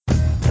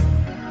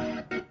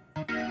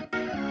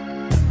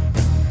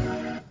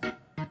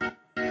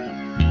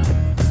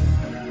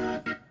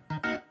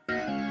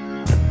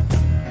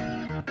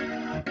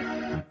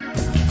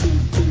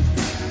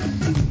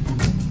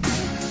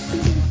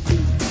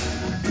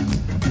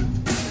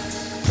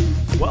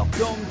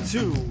Welcome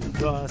to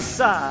the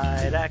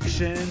Side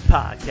Action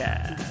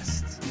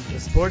Podcast, the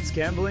sports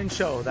gambling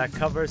show that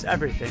covers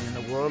everything in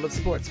the world of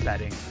sports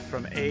betting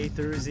from A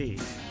through Z.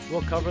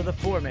 We'll cover the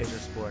four major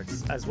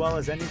sports, as well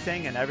as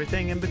anything and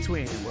everything in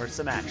between worth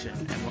some action,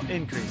 and will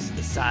increase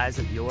the size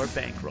of your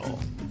bankroll.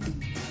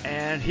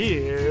 And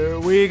here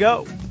we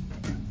go.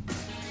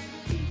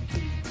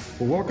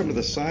 Well, welcome to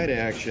the Side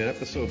Action,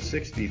 episode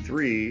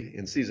 63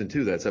 in season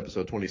 2. That's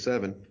episode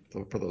 27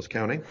 for those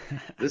counting.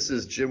 This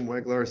is Jim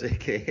Weglars,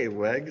 aka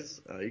Wegs.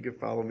 You can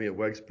follow me at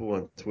Wegspool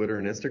on Twitter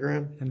and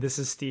Instagram. And this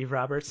is Steve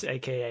Roberts,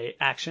 aka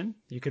Action.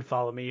 You can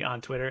follow me on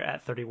Twitter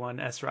at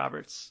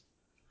 31sroberts.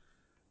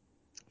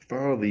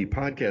 Follow the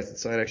podcast at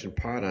Side Action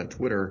Pod on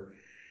Twitter.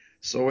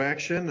 So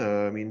Action,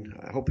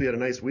 I hope you had a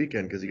nice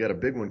weekend because you got a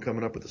big one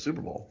coming up with the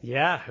Super Bowl.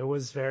 Yeah, it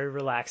was very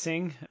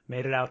relaxing.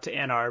 Made it out to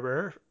Ann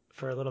Arbor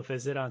for a little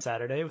visit on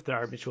Saturday with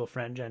our mutual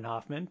friend Jen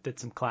Hoffman. Did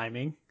some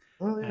climbing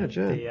at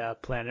the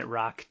Planet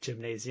Rock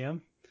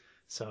Gymnasium.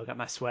 So I got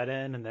my sweat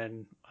in, and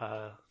then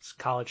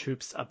college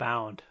hoops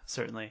abound,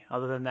 certainly.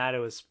 Other than that, it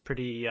was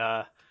pretty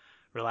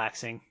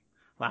relaxing.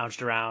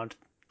 Lounged around.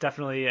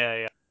 Definitely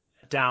a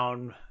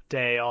down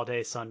day all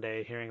day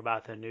Sunday hearing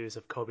about the news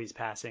of Kobe's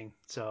passing.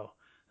 So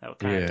that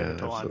kind of took a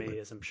toll on me,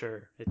 as I'm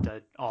sure it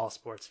did all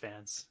sports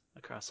fans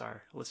across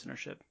our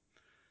listenership.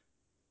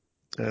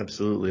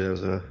 Absolutely. It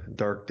was a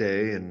dark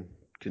day and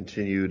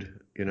continued,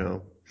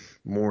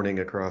 mourning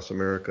across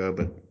America,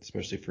 but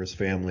especially for his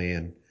family.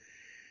 And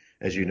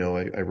as you know,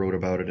 I wrote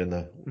about it in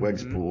the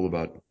Wegs pool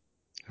about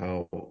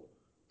how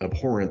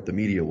abhorrent the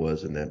media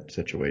was in that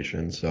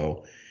situation.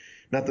 So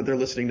not that they're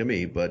listening to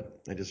me,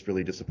 but I just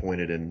really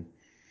disappointed in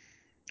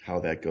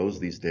how that goes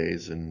these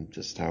days and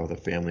just how the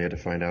family had to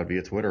find out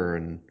via Twitter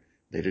and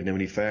they didn't have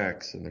any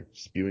facts and they're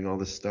spewing all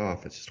this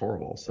stuff. It's just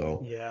horrible.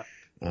 So, yeah.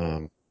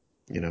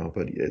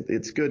 But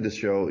it's good to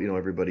show,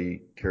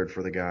 everybody cared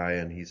for the guy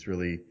and he's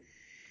really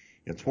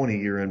a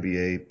 20-year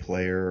NBA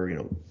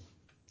player,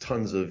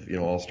 tons of,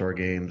 all-star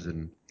games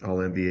and all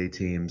NBA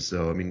teams.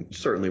 So,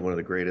 certainly one of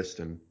the greatest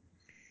and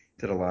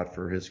did a lot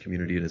for his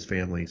community and his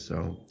family.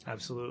 So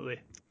absolutely.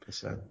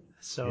 So,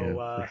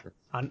 sure.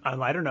 on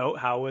lighter note,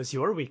 how was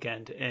your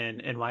weekend in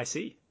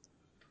NYC?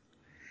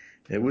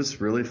 It was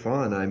really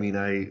fun.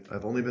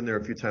 I've only been there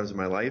a few times in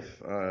my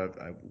life.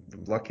 I'm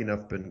lucky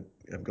enough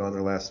I've gone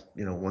there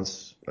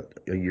once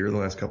a year, the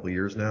last couple of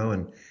years now,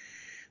 and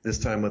this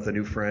time with a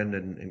new friend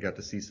and got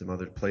to see some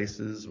other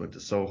places. Went to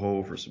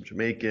Soho for some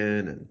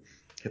Jamaican and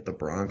hit the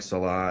Bronx a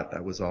lot.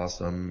 That was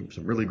awesome.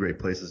 Some really great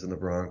places in the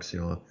Bronx,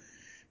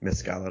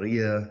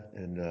 Mescaleria,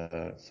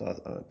 and saw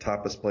a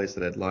tapas place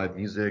that had live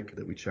music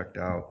that we checked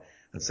out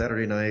on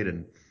Saturday night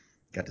and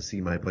got to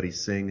see my buddy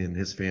Singh and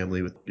his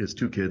family with his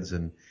two kids,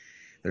 and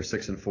they're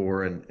 6 and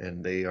 4,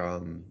 and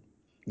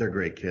they're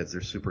great kids.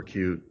 They're super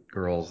cute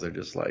girls. They're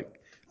just like,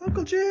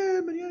 Uncle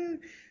Jim, and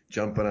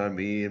jumping on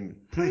me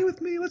and play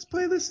with me. Let's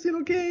play this,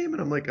 game.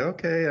 And I'm like,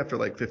 okay. After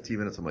like 15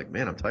 minutes, I'm like,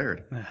 man, I'm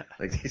tired.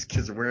 Like these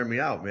kids are wearing me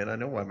out, man. I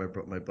know why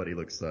my buddy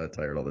looks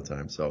tired all the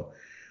time. So,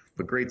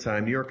 but great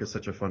time. New York is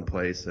such a fun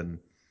place, and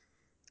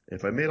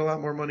if I made a lot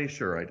more money,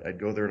 sure, I'd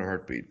go there in a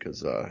heartbeat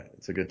because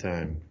it's a good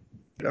time.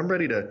 I'm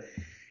ready to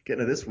get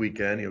into this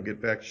weekend.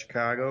 Get back to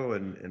Chicago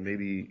and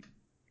maybe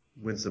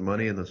win some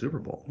money in the Super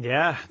Bowl.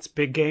 Yeah, it's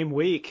big game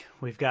week.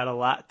 We've got a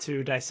lot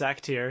to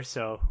dissect here,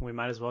 so we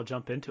might as well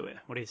jump into it.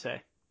 What do you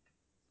say?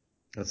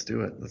 Let's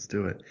do it.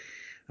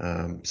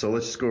 So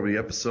let's just go over the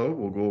episode.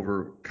 We'll go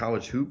over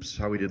college hoops,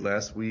 how we did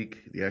last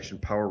week, the action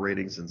power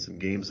ratings, and some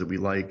games that we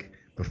like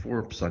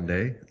before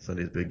Sunday.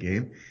 Sunday's big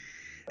game.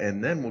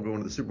 And then we'll go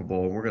into the Super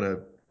Bowl, and we're going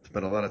to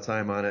spend a lot of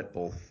time on it,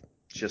 both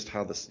just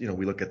how this,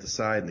 we look at the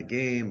side in the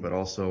game, but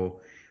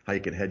also how you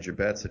can hedge your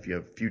bets if you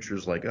have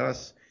futures like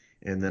us.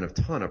 And then a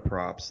ton of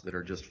props that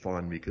are just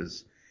fun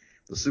because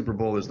the Super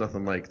Bowl is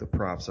nothing like the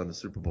props on the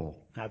Super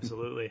Bowl.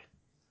 Absolutely.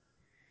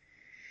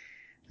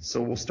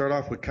 So we'll start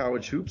off with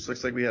college hoops.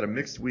 Looks like we had a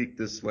mixed week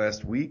this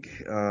last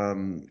week,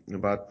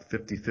 about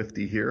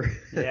 50-50 here.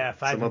 Yeah,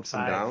 5 some ups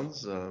and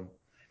downs.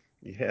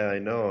 Yeah, I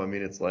know.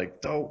 It's like,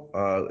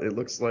 it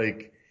looks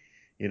like,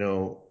 I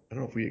don't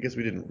know I guess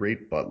we didn't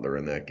rate Butler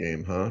in that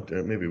game, huh?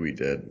 Maybe we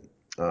did.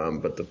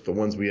 But the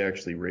ones we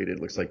actually rated,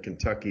 looks like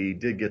Kentucky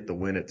did get the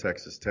win at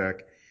Texas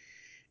Tech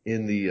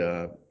in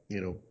the,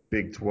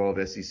 Big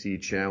 12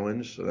 SEC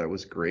challenge. So that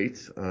was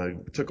great.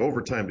 It took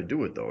overtime to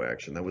do it though,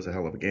 Action. That was a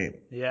hell of a game.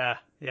 Yeah,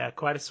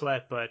 quite a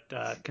sweat, but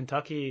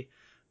Kentucky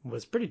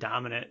was pretty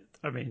dominant.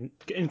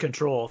 In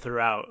control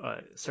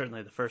throughout,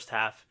 certainly the first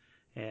half,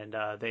 and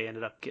they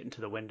ended up getting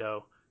to the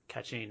window,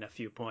 catching a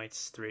few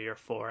points, 3 or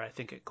 4, I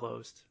think it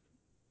closed.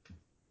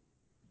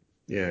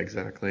 Yeah,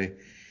 exactly.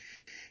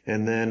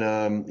 And then,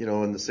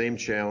 in the same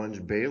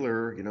challenge,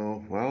 Baylor,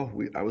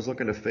 I was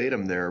looking to fade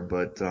them there,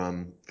 but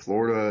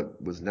Florida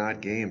was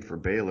not game for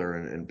Baylor,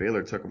 and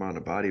Baylor took them on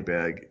a body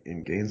bag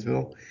in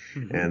Gainesville,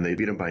 and they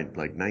beat them by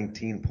like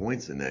 19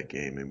 points in that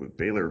game. And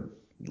Baylor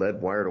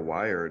led wire to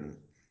wire, and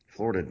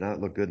Florida did not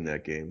look good in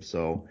that game.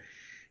 So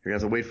you're going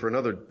to have to wait for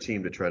another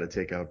team to try to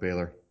take out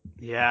Baylor.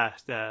 Yeah,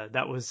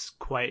 that was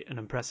quite an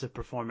impressive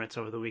performance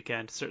over the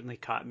weekend. Certainly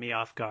caught me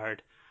off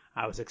guard.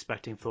 I was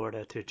expecting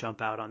Florida to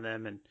jump out on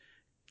them and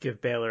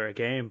give Baylor a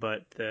game,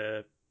 but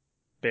the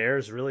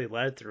Bears really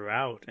led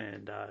throughout,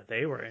 and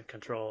they were in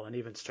control and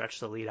even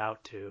stretched the lead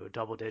out to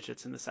double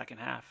digits in the second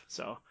half.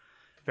 So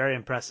very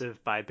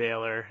impressive by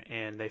Baylor,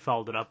 and they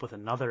followed it up with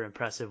another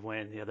impressive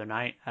win the other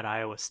night at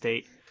Iowa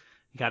State.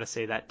 You got to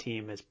say that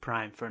team is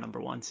primed for a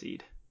number one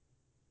seed.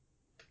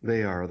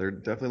 They are. They're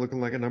definitely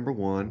looking like a number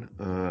one.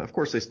 Of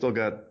course, they still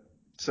got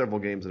several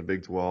games in the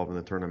Big 12 in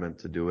the tournament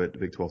to do it, the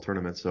Big 12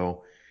 tournament.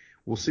 So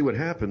we'll see what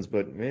happens.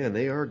 But man,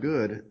 they are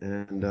good,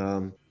 and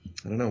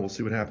I don't know. We'll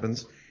see what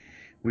happens.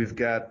 We've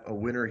got a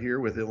winner here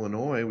with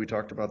Illinois. We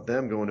talked about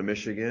them going to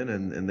Michigan,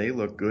 and they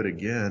look good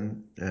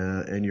again.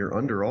 And your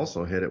under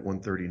also hit at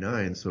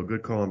 139, so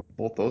good call on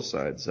both those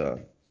sides.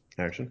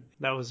 Action.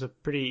 That was a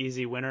pretty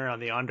easy winner on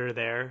the under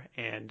there.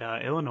 And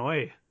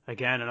Illinois,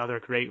 again, another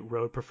great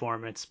road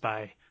performance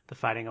by the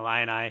Fighting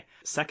Illini.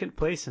 Second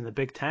place in the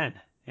Big Ten.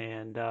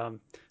 And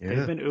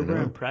they've been uber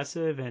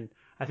impressive. And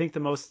I think the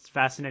most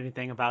fascinating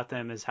thing about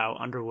them is how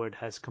Underwood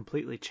has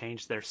completely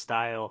changed their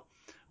style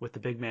with the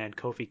big man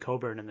Kofi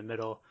Cockburn in the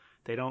middle.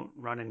 They don't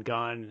run and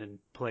gun and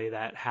play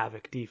that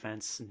havoc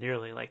defense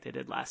nearly like they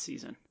did last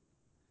season.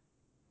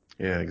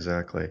 Yeah,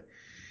 exactly.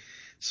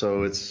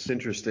 So it's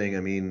interesting. I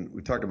mean,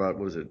 we talked about,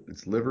 what was it?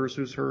 It's Livers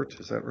who's hurt.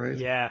 Is that right?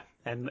 Yeah.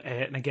 And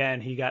again,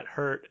 he got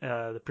hurt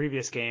the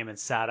previous game and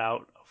sat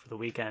out for the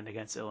weekend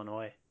against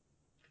Illinois.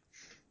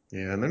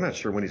 Yeah, and they're not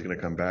sure when he's going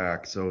to come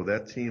back. So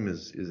that team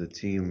is a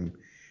team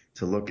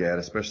to look at,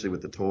 especially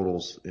with the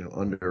totals,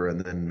 under and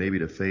then maybe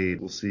to fade.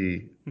 We'll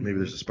see. Maybe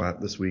there's a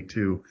spot this week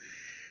too.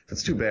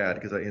 That's too bad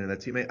because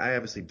that team. I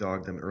obviously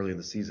dogged them early in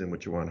the season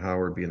with Juwan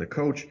Howard being the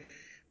coach,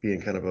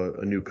 being kind of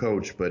a new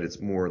coach, but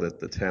it's more that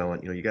the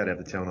talent. You got to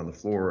have the talent on the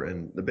floor.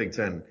 And the Big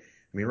Ten.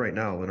 I mean, right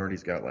now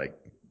Lenardi's got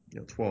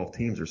 12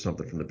 teams or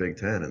something from the Big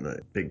Ten in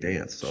the Big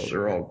Dance. So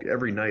They're all,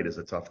 every night is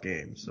a tough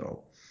game.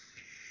 So.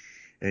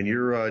 And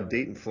your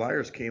Dayton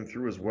Flyers came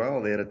through as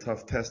well. They had a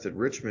tough test at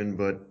Richmond,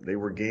 but they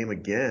were game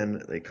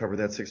again. They covered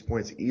that 6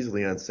 points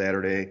easily on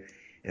Saturday,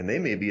 and they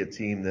may be a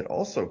team that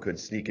also could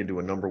sneak into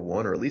a number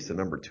one or at least a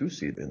number two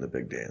seed in the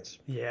Big Dance.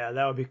 Yeah,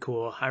 that would be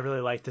cool. I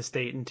really like this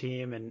Dayton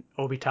team, and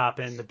Obi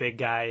Toppin, the big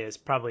guy, is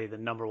probably the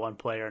number one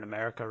player in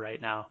America right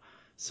now.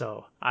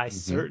 So I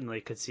certainly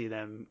could see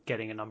them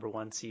getting a number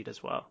one seed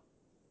as well.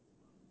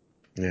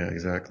 Yeah,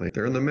 exactly.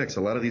 They're in the mix.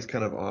 A lot of these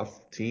kind of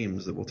off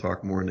teams that we'll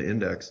talk more in the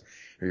index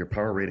or your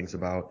power ratings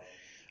about.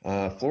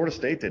 Florida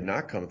State did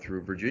not come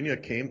through. Virginia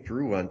came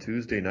through on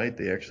Tuesday night.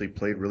 They actually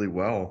played really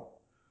well.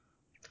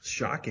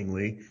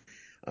 Shockingly.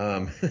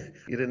 You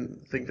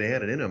didn't think they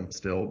had it in them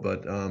still,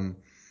 but I'm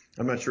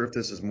not sure if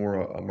this is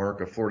more a mark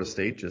of Florida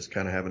State just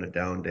kind of having a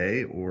down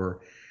day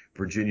or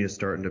Virginia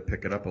starting to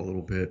pick it up a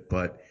little bit.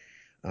 But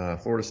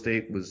Florida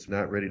State was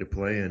not ready to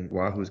play, and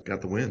Wahoo's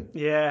got the win.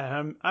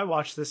 Yeah, I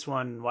watched this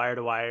one wire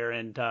to wire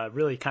and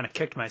really kind of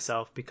kicked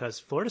myself because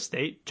Florida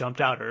State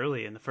jumped out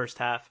early in the first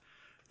half.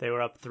 They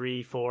were up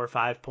 3, 4,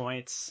 5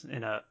 points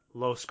in a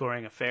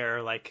low-scoring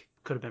affair like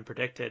could have been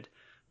predicted,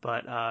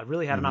 but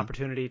really had an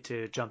opportunity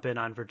to jump in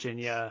on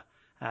Virginia,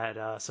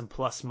 had some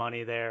plus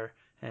money there,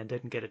 and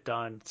didn't get it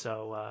done.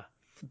 So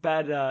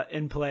bad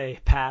in-play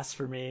pass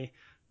for me,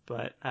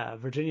 but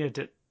Virginia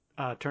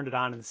turned it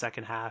on in the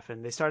second half,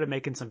 and they started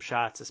making some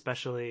shots,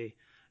 especially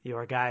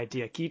your guy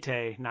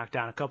Diakite knocked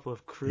down a couple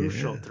of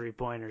crucial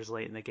three-pointers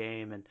late in the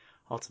game, and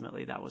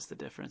ultimately that was the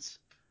difference.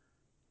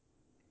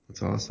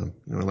 That's awesome.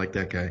 I like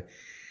that guy.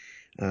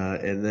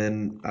 And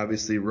then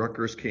obviously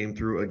Rutgers came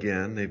through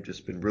again. They've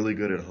just been really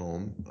good at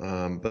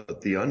home,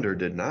 but the under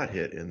did not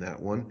hit in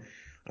that one.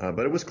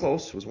 But it was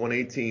close. It was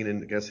 118,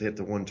 and I guess it hit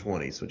to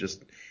 120. So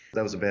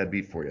that was a bad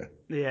beat for you.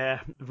 Yeah,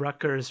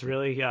 Rutgers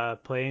really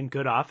playing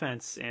good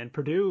offense, and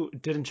Purdue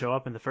didn't show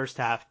up in the first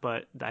half,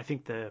 but I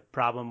think the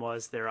problem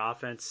was their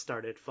offense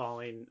started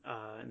falling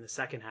in the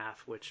second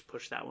half, which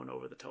pushed that one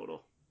over the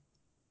total.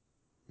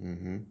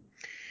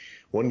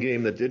 One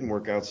game that didn't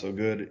work out so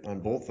good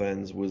on both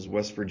ends was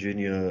West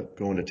Virginia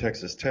going to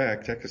Texas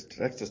Tech.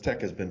 Texas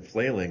Tech has been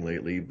flailing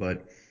lately,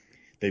 but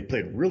they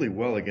played really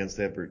well against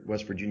that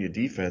West Virginia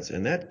defense,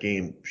 and that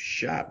game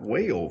shot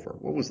way over.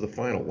 What was the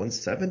final,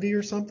 170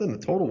 or something? The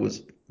total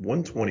was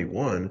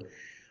 121.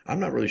 I'm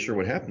not really sure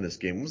what happened this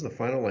game. What was the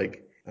final, in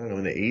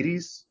the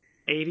 80s?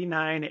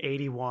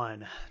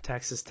 89-81,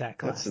 Texas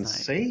Tech last night. That's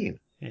insane.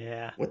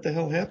 Yeah. What the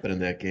hell happened in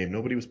that game?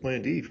 Nobody was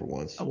playing D for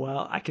once.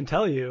 Well, I can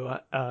tell you,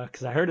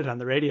 because I heard it on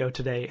the radio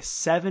today,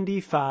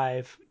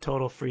 75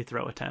 total free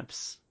throw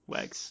attempts,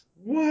 Wegs.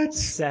 What?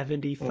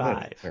 75. Oh,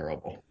 that's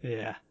terrible.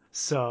 Yeah.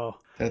 So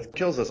that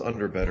kills us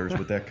underbettors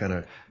with that kind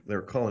of,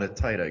 they're calling it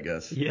tight, I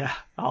guess. Yeah,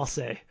 I'll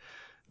say.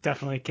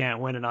 Definitely can't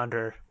win an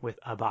under with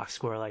a box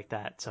score like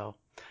that. So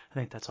I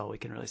think that's all we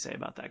can really say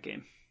about that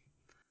game.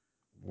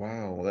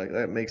 Wow,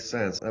 that makes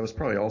sense. That was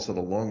probably also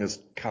the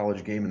longest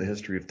college game in the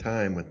history of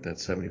time with that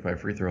 75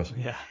 free throws.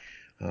 Yeah.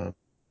 Well,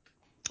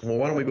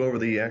 why don't we go over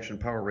the action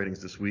power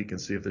ratings this week and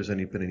see if there's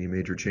been any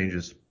major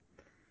changes?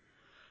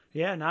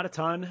 Yeah, not a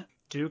ton.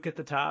 Duke at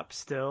the top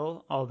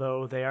still,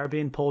 although they are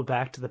being pulled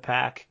back to the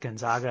pack.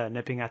 Gonzaga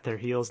nipping at their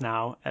heels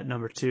now at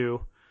number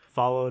 2,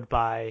 followed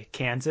by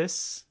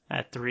Kansas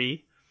at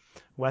 3.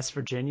 West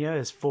Virginia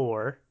is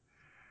 4,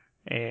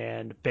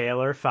 and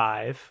Baylor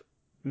 5.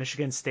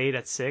 Michigan State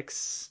at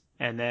 6,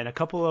 and then a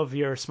couple of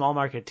your small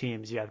market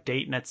teams. You have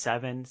Dayton at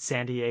 7,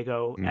 San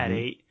Diego at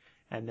 8,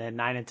 and then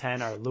 9 and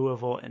 10 are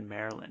Louisville and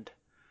Maryland.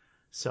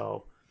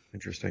 So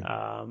interesting.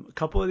 A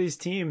couple of these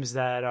teams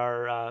that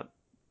are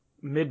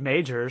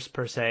mid-majors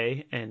per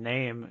se in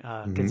name,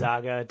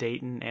 Gonzaga,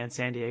 Dayton, and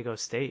San Diego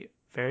State,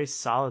 very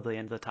solidly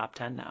into the top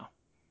 10 now.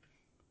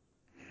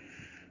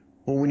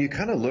 Well, when you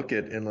kind of look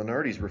at, and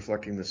Lunardi's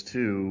reflecting this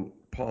too,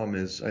 Palm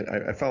is,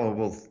 I follow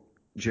both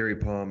Jerry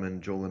Palm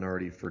and Joe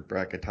Lunardi for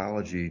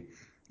Bracketology.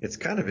 It's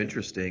kind of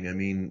interesting. I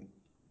mean,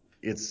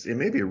 it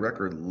may be a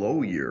record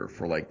low year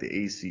for like the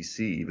ACC,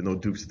 even though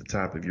Duke's at the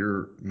top of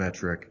your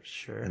metric.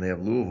 Sure. And they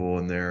have Louisville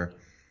in there.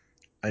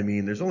 I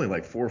mean, there's only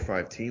like 4 or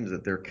 5 teams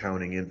that they're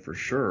counting in for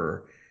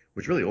sure,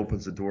 which really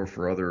opens the door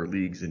for other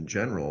leagues in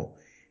general.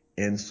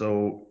 And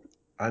so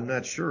I'm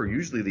not sure.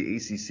 Usually the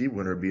ACC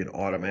winner would be an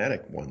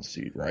automatic 1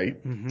 seed, right?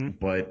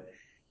 But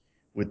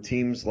with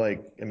teams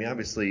like, I mean,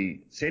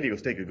 obviously San Diego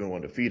State could go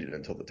undefeated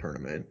until the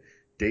tournament.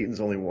 Dayton's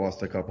only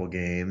lost a couple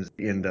games,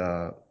 and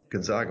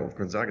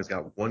Gonzaga's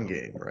got 1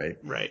 game, right?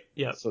 Right.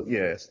 Yeah. So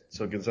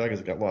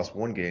Gonzaga's lost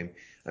 1 game.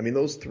 I mean,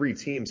 those 3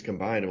 teams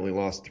combined only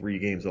lost 3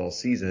 games all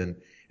season,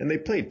 and they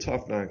played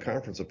tough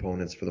non-conference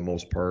opponents for the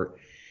most part.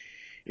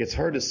 It's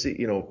hard to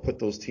see, put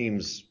those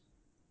teams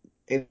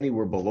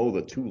anywhere below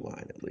the 2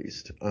 line at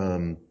least. I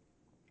mean,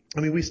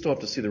 we still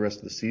have to see the rest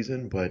of the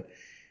season, but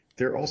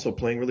they're also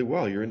playing really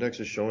well. Your index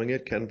is showing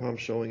it.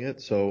 KenPom's showing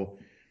it. So,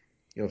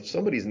 if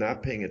somebody's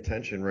not paying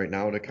attention right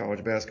now to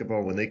college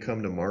basketball, when they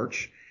come to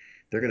March,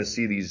 they're going to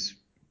see these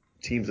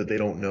teams that they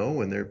don't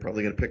know, and they're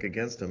probably going to pick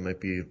against them.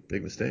 Might be a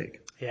big mistake.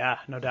 Yeah,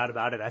 no doubt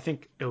about it. I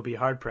think it would be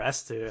hard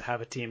pressed to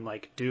have a team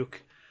like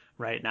Duke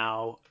right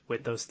now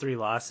with those 3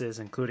 losses,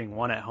 including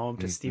 1 at home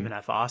to Stephen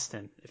F.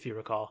 Austin, if you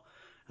recall,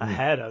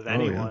 ahead of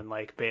anyone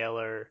like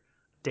Baylor,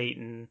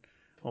 Dayton,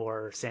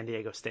 or San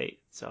Diego State.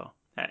 So,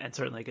 and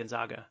certainly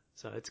Gonzaga.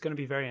 So it's going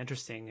to be very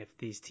interesting if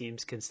these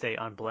teams can stay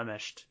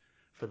unblemished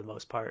for the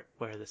most part,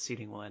 where the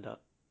seeding will end up.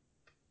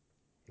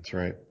 That's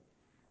right.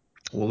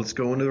 Well, let's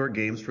go into our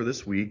games for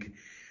this week.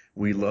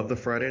 We love the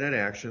Friday night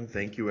action.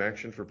 Thank you,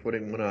 Action, for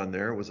putting one on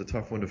there. It was a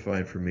tough one to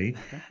find for me.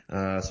 So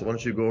why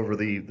don't you go over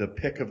the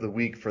pick of the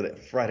week for the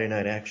Friday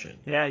night action?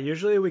 Yeah,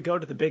 usually we go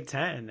to the Big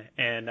Ten,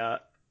 and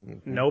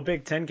no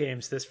Big Ten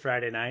games this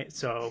Friday night.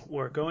 So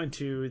we're going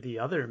to the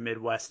other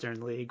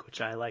Midwestern League, which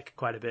I like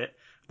quite a bit,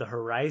 the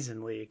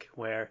Horizon League,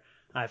 where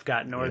I've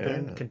got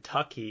Northern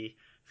Kentucky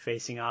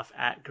facing off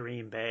at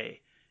Green Bay.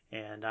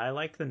 And I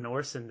like the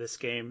Norse in this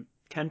game.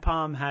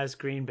 KenPom has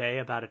Green Bay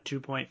about a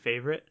 2-point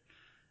favorite.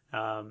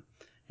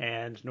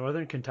 And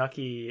Northern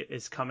Kentucky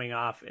is coming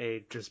off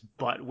a just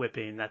butt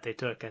whipping that they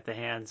took at the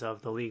hands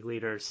of the league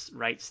leaders,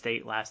 Wright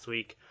State, last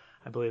week.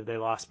 I believe they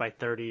lost by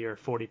 30 or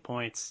 40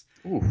 points.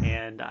 Ooh,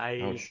 and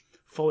I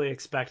fully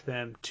expect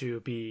them to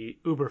be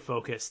uber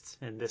focused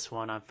in this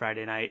one on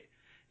Friday night.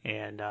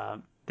 And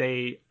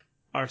they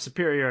are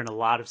superior in a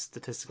lot of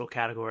statistical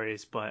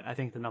categories, but I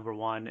think the number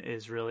one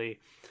is really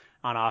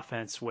on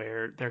offense,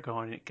 where they're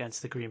going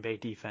against the Green Bay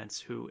defense,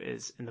 who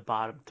is in the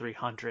bottom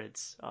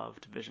 300s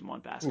of Division I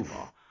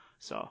basketball. Oof.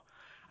 So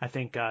I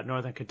think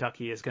Northern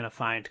Kentucky is going to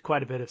find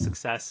quite a bit of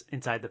success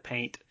inside the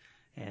paint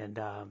and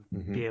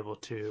be able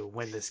to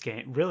win this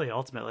game. Really,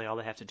 ultimately, all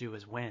they have to do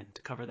is win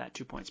to cover that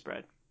 2-point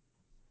spread.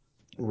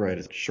 Right,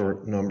 it's a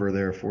short number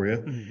there for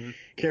you.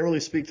 Can't really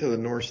speak to the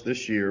Norse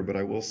this year, but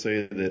I will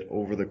say that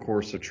over the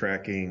course of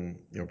tracking,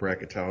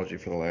 bracketology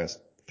for the last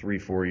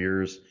 3-4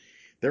 years,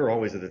 they're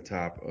always at the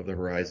top of the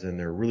horizon.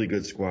 They're a really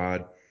good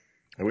squad.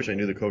 I wish I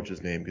knew the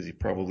coach's name because he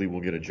probably will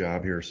get a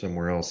job here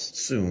somewhere else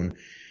soon.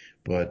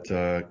 But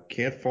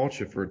can't fault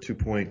you for a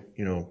 2-point,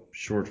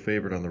 short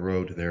favorite on the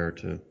road there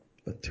to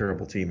a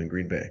terrible team in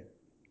Green Bay.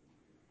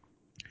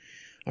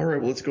 All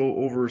right, well, let's go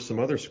over some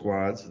other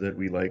squads that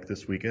we like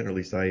this weekend, or at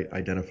least I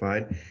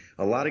identified.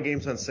 A lot of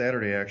games on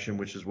Saturday action,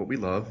 which is what we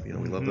love. We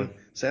love the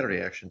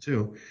Saturday action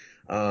too.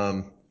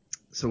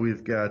 So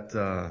we've got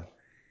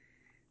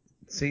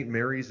St.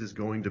 Mary's is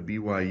going to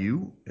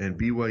BYU, and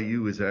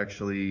BYU is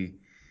actually,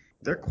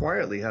 they're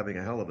quietly having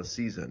a hell of a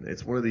season.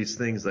 It's one of these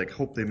things like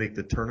hope they make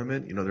the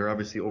tournament. They're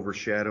obviously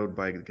overshadowed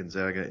by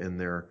Gonzaga in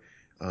their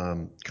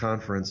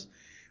conference.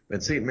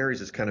 And St.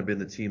 Mary's has kind of been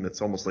the team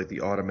that's almost like the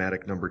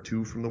automatic number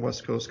 2 from the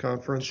West Coast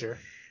Conference. Sure.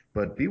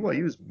 But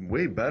BYU is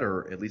way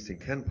better, at least in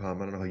KenPom. I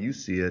don't know how you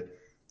see it.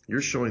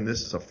 You're showing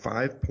this as a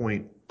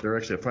 5-point, they're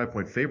actually a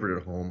 5-point favorite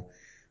at home.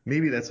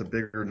 Maybe that's a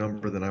bigger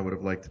number than I would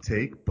have liked to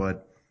take,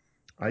 but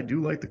I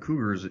do like the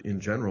Cougars in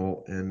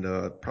general, and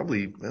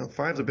probably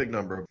 5's a big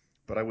number,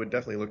 but I would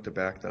definitely look to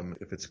back them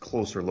if it's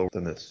closer or lower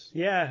than this.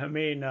 Yeah, I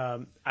mean,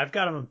 I've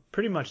got them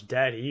pretty much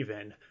dead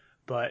even,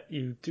 but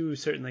you do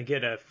certainly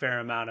get a fair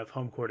amount of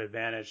home court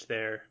advantage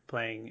there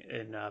playing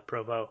in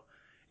Provo.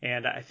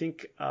 And I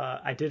think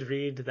I did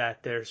read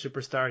that their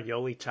superstar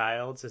Yoli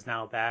Childs is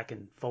now back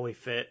and fully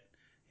fit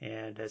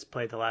and has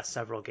played the last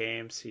several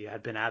games. He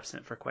had been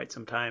absent for quite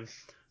some time.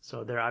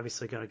 So they're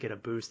obviously going to get a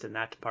boost in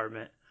that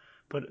department.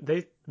 But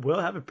they will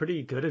have a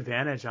pretty good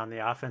advantage on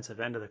the offensive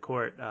end of the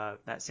court.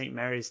 That St.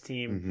 Mary's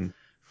team,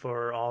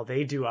 for all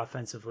they do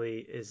offensively,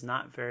 is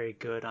not very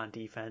good on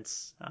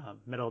defense,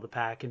 middle of the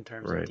pack in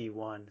terms of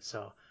D1.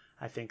 So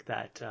I think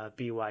that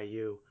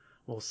BYU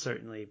will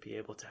certainly be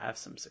able to have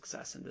some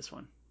success in this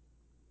one.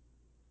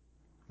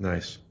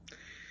 Nice.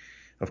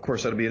 Of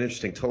course, that'll be an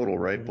interesting total,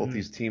 right? Both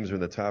these teams are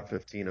in the top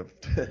 15 of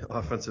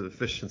offensive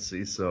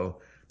efficiency, so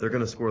they're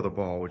going to score the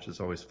ball, which is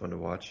always fun to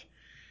watch.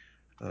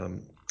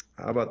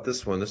 How about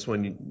this one? This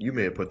one, you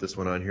may have put this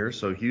one on here.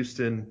 So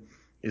Houston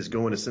is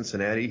going to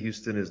Cincinnati.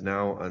 Houston is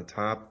now on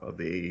top of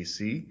the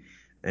AAC.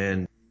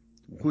 And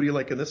who do you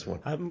like in this one?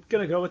 I'm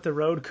going to go with the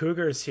Road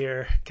Cougars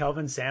here.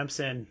 Kelvin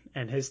Sampson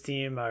and his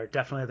team are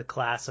definitely the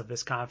class of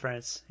this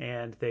conference,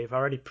 and they've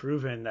already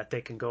proven that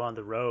they can go on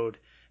the road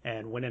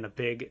and win in a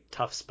big,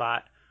 tough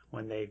spot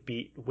when they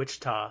beat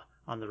Wichita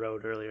on the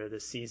road earlier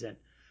this season.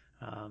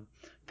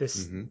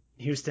 This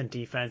Houston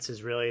defense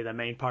is really the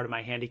main part of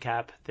my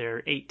handicap.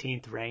 They're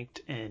 18th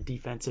ranked in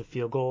defensive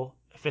field goal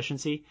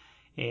efficiency.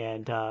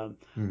 And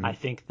I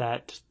think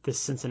that this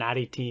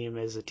Cincinnati team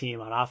is a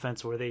team on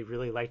offense where they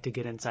really like to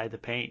get inside the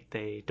paint.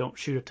 They don't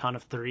shoot a ton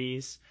of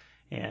threes,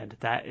 and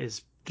that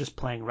is just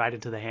playing right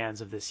into the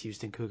hands of this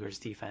Houston Cougars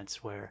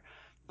defense, where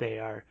they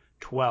are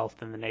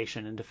 12th in the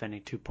nation in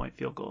defending 2-point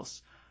field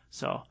goals.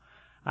 So,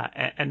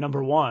 and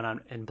number one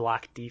in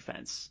block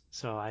defense.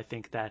 So I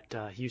think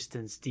that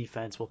Houston's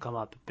defense will come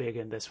up big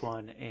in this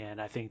one,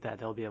 and I think that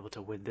they'll be able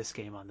to win this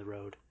game on the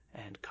road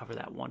and cover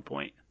that 1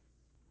 point.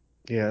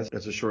 Yeah,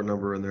 that's a short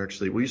number, and they're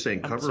actually, were you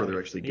saying cover, or they're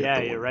actually getting the 1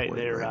 point? Yeah, you're right. Point,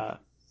 they're right?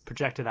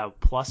 Projected out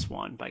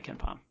 +1 by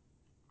KenPom.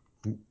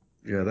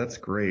 Yeah, that's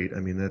great. I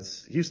mean,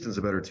 Houston's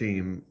a better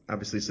team.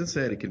 Obviously,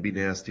 Cincinnati can be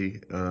nasty,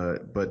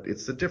 but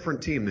it's a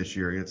different team this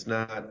year. It's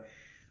not,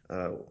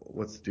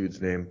 what's the dude's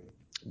name?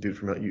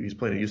 He's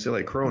playing at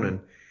UCLA,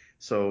 Cronin.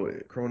 So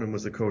Cronin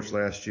was the coach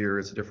last year.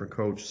 It's a different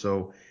coach.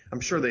 So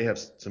I'm sure they have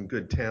some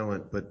good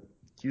talent, but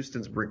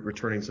Houston's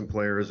returning some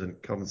players, and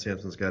Kelvin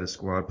Sampson's got his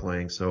squad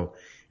playing. So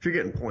if you're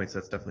getting points,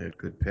 that's definitely a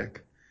good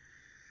pick.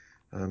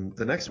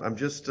 The next, I'm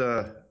just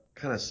kind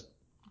of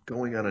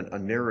going on a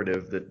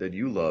narrative that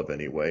you love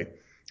anyway.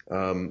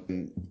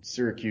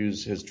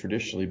 Syracuse has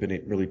traditionally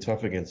been really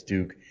tough against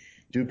Duke.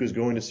 Duke is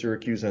going to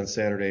Syracuse on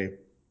Saturday,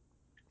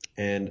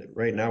 and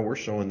right now we're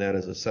showing that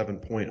as a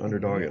 7-point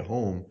underdog at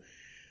home.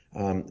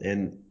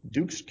 And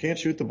Dukes can't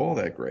shoot the ball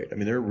that great. I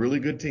mean, they're a really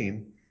good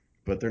team,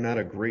 but they're not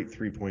a great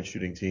 3-point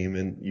shooting team,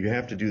 and you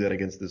have to do that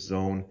against the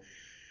zone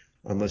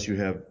unless you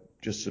have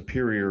just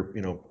superior,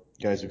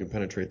 guys who can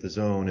penetrate the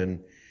zone.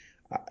 And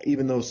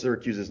even though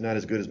Syracuse is not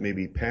as good as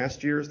maybe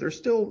past years, they're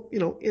still,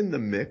 in the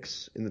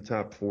mix, in the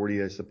top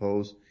 40, I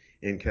suppose,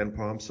 in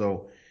KenPom.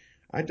 So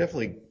I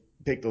definitely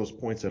take those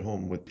points at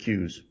home with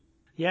Q's.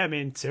 Yeah, I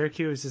mean,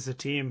 Syracuse is a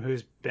team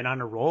who's been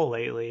on a roll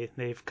lately.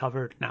 They've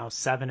covered now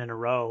 7 in a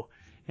row,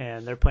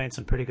 and they're playing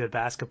some pretty good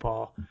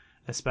basketball,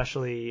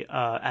 especially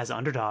as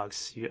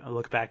underdogs. You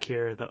look back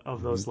here,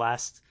 of those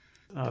last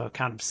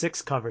count of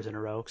 6 covers in a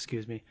row,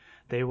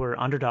 they were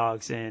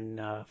underdogs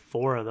in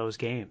 4 of those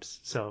games.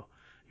 So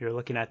you're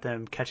looking at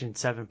them catching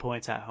 7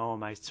 points at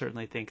home. I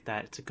certainly think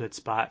that it's a good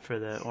spot for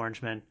the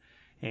Orangemen,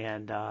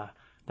 and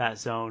that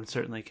zone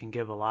certainly can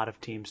give a lot of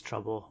teams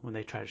trouble when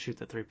they try to shoot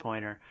the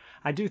 3-pointer.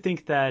 I do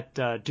think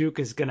that Duke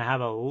is going to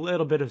have a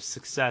little bit of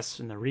success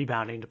in the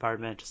rebounding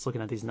department. Just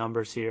looking at these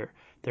numbers here,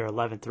 they're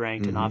 11th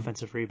ranked in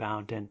offensive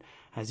rebound, and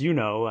as you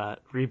know,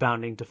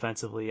 rebounding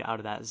defensively out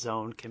of that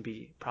zone can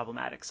be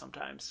problematic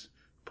sometimes.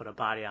 Put a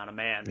body on a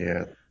man.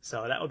 Yeah.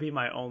 So that would be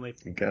my only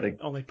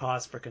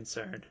pause for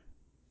concern.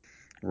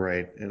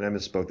 Right, and I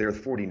misspoke. They were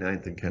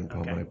 49th in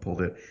KenPom when I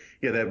pulled it.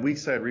 Yeah, that weak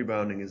side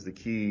rebounding is the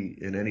key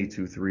in any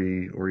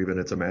 2-3, or even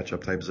it's a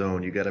matchup type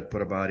zone. You got to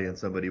put a body on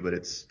somebody, but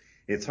it's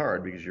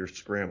hard because you're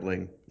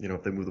scrambling,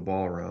 if they move the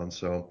ball around.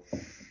 So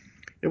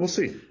yeah, we'll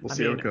see. We'll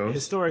see how it goes.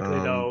 Historically,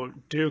 though,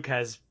 Duke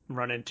has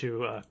run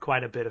into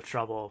quite a bit of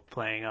trouble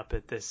playing up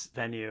at this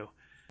venue.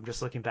 I'm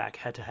just looking back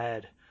head to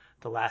head,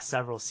 the last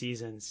several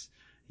seasons,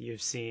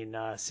 you've seen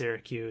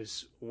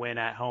Syracuse win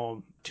at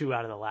home 2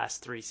 out of the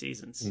last 3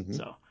 seasons.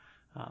 So.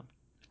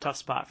 Tough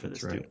spot for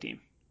this Duke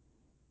team.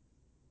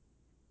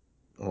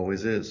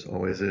 Always is.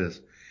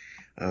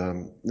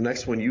 The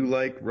next one you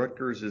like,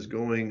 Rutgers is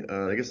going,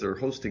 I guess they're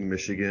hosting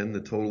Michigan. The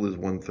total is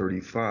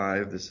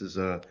 135. This is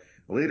a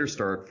later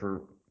start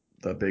for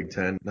the Big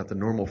Ten, not the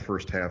normal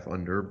first half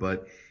under,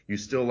 but you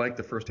still like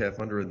the first half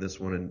under in this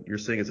one, and you're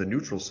saying it's a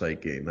neutral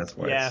site game. That's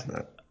why it's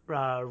not.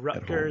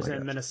 Rutgers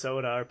and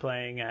Minnesota are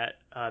playing at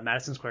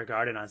Madison Square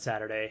Garden on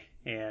Saturday,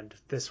 and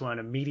this one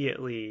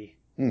immediately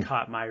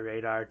caught my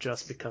radar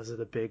just because of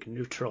the big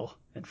neutral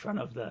in front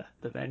of the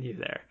venue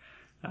there.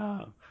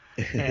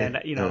 And,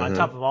 on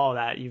top of all of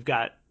that,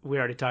 we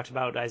already talked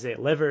about Isaiah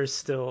Livers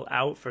still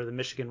out for the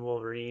Michigan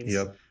Wolverines.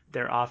 Yep.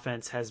 Their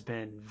offense has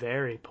been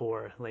very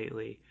poor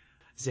lately.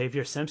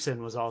 Xavier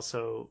Simpson was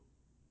also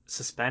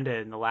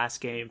suspended in the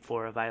last game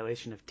for a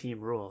violation of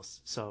team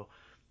rules. So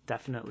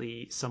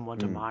definitely someone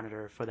to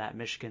monitor for that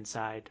Michigan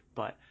side.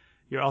 But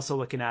you're also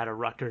looking at a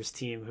Rutgers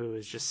team who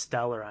is just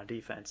stellar on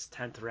defense,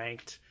 10th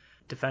ranked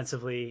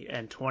defensively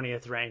and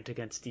 20th ranked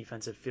against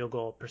defensive field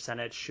goal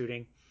percentage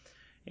shooting.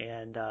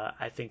 And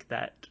I think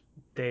that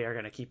they are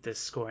going to keep this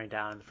scoring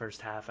down in the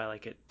first half. I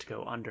like it to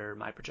go under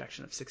my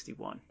projection of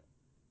 61.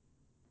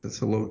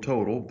 That's a low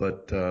total,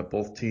 but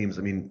both teams,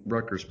 I mean,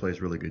 Rutgers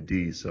plays really good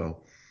D,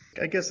 so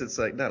I guess it's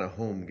like not a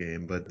home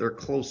game, but they're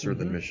closer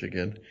than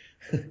Michigan.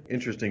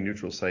 Interesting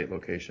neutral site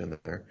location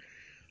there.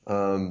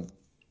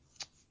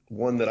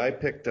 One that I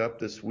picked up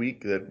this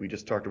week that we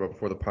just talked about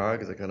before the pod,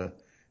 because I kind of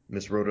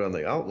miswrote it on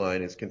the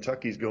outline, is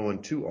Kentucky's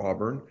going to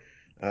Auburn.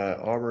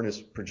 Auburn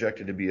is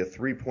projected to be a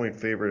 3-point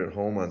favorite at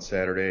home on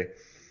Saturday.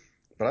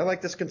 But I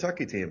like this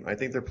Kentucky team. I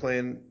think they're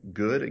playing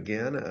good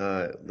again.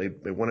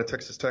 They won at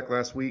Texas Tech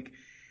last week.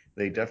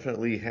 They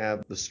definitely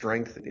have the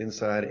strength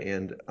inside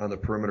and on the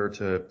perimeter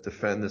to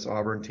defend this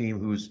Auburn team,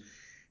 who's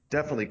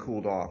definitely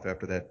cooled off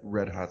after that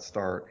red-hot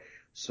start.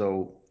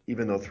 So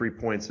even though 3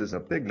 points isn't a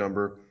big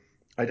number,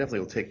 I definitely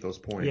will take those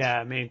points. Yeah,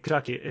 I mean,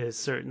 Kentucky is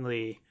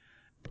certainly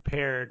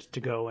prepared to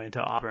go into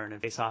Auburn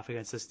and face off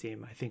against this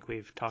team. I think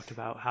we've talked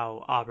about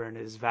how Auburn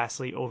is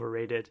vastly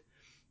overrated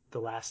the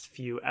last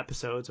few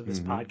episodes of this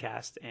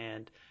podcast,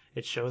 and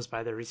it shows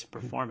by their recent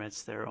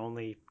performance. They're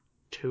only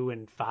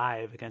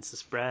 2-5 against the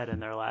spread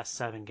in their last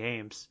 7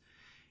 games.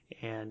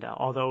 And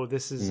although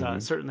this is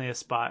certainly a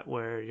spot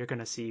where you're going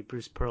to see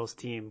Bruce Pearl's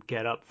team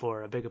get up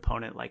for a big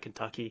opponent like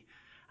Kentucky,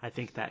 I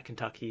think that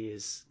Kentucky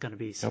is going to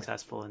be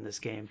successful in this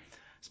game,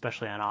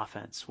 especially on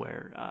offense,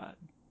 where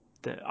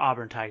the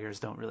Auburn Tigers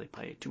don't really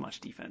play too much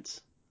defense.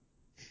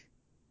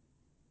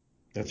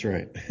 That's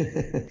right.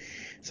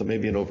 So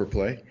maybe an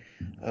overplay.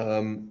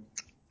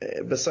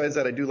 Besides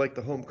that, I do like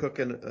the home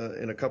cooking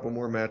in a couple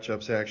more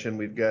matchups action.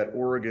 We've got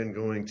Oregon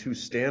going to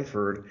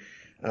Stanford.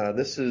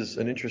 This is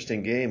an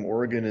interesting game.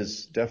 Oregon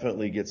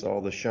definitely gets all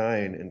the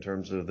shine in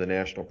terms of the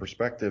national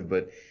perspective,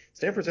 but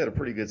Stanford's had a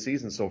pretty good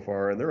season so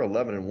far, and they're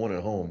 11-1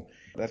 at home.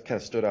 That kind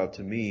of stood out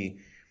to me.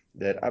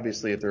 That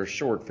obviously if they're a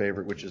short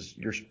favorite, which is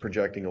you're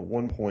projecting a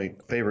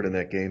 1-point favorite in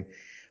that game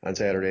on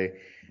Saturday,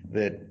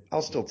 that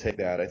I'll still take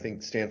that. I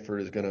think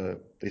Stanford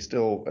they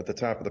still at the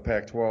top of the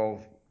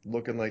Pac-12,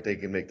 looking like they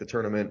can make the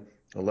tournament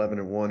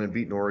 11-1, and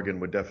beating Oregon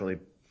would definitely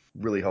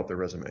really help their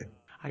resume.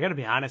 I got to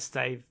be honest,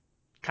 I've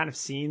kind of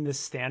seen this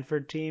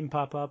Stanford team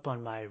pop up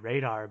on my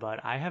radar,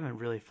 but I haven't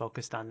really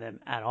focused on them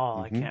at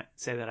all. I can't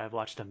say that I've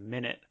watched a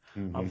minute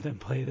of them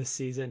play this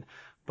season,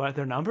 but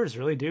their numbers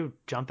really do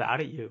jump out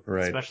at you,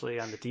 especially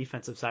on the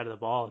defensive side of the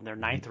ball. And they're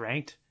 9th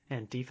ranked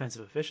in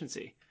defensive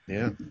efficiency.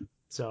 Yeah.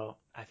 So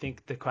I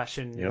think the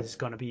question is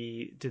going to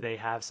be, do they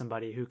have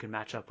somebody who can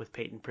match up with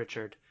Peyton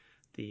Pritchard?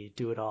 The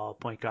do-it-all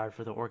point guard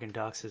for the Oregon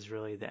Ducks is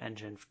really the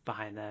engine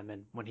behind them,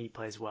 and when he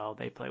plays well,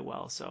 they play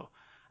well. So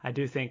I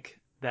do think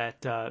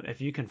that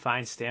if you can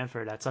find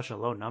Stanford at such a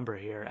low number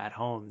here at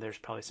home, there's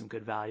probably some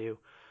good value.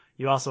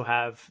 You also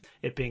have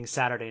it being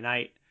Saturday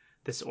night.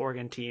 This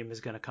Oregon team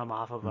is going to come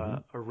off of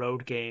a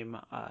road game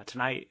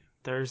tonight,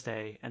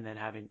 Thursday, and then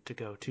having to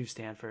go to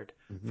Stanford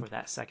for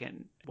that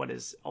second, what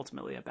is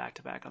ultimately a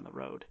back-to-back on the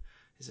road,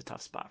 is a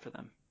tough spot for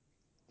them.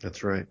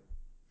 That's right.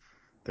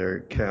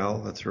 They're Cal.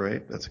 That's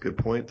right. That's a good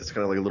point. That's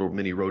kind of like a little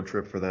mini road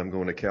trip for them,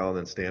 going to Cal and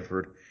then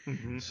Stanford.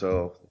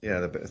 So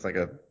yeah, it's like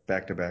a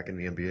back-to-back in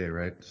the NBA,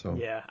 right? So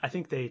yeah, I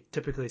think they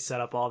typically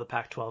set up all the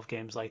Pac-12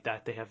 games like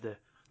that. They have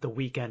the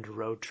weekend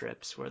road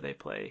trips where they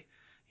play,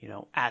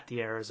 at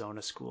the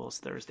Arizona schools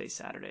Thursday,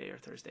 Saturday, or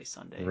Thursday,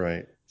 Sunday.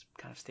 Right. It's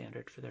kind of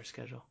standard for their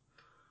schedule.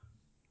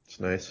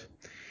 It's nice.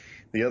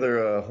 The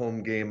other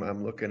home game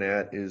I'm looking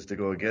at is to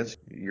go against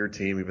your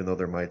team, even though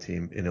they're my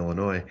team in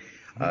Illinois.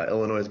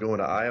 Illinois is going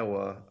to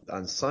Iowa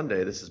on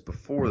Sunday. This is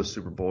before the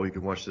Super Bowl. You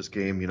can watch this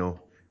game,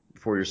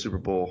 before your Super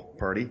Bowl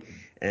party.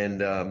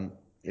 And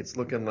it's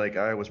looking like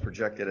Iowa's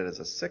projected as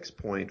a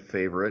 6-point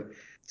favorite.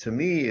 To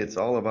me, it's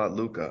all about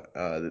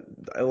Luka.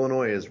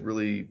 Illinois is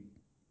really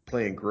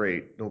playing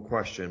great, no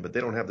question, but they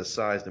don't have the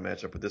size to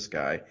match up with this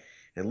guy.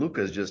 And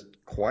Luka is just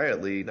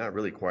quietly, not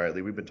really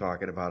quietly, we've been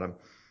talking about him.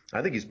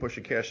 I think he's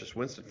pushing Cassius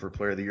Winston for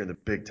Player of the Year in the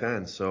Big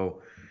Ten.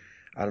 So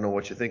I don't know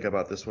what you think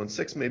about this one.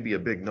 6 may be a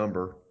big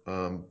number,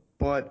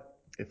 but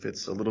if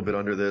it's a little bit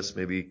under this,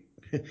 maybe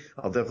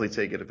I'll definitely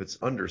take it if it's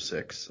under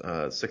 6.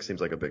 6 seems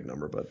like a big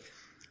number, but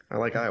I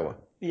like Iowa.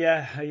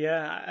 Yeah.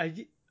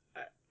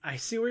 I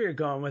see where you're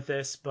going with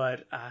this,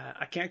 but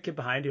I can't get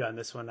behind you on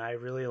this one. I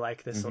really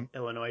like this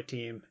Illinois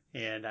team,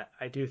 and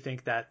I do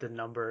think that the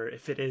number,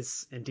 if it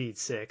is indeed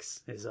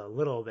 6, is a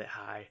little bit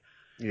high.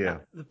 Yeah.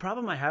 The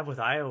problem I have with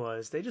Iowa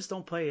is they just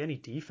don't play any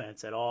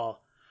defense at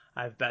all.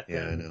 I've bet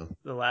them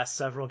the last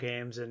several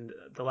games, and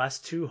the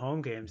last 2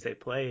 home games they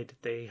played,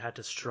 they had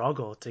to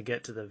struggle to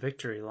get to the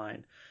victory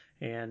line.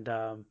 And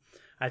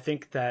I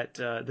think that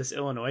this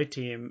Illinois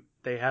team,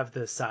 they have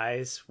the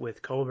size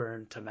with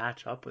Coburn to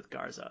match up with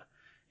Garza.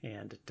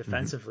 And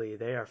defensively,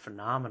 they are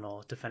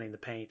phenomenal defending the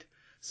paint.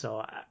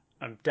 So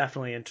I'm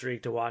definitely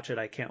intrigued to watch it.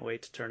 I can't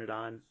wait to turn it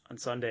on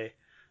Sunday.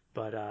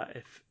 But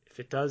if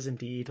it does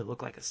indeed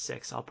look like a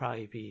 6, I'll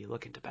probably be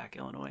looking to back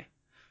Illinois.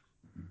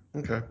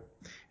 Okay.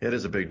 It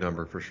is a big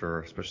number for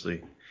sure,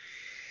 especially,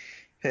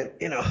 and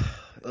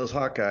those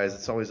Hawkeyes,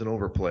 it's always an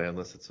overplay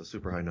unless it's a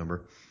super high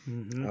number.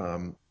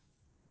 Mm-hmm.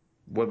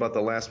 What about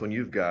the last one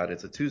you've got?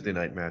 It's a Tuesday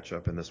night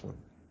matchup in this one.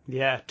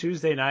 Yeah,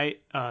 Tuesday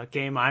night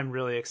game I'm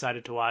really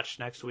excited to watch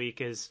next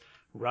week is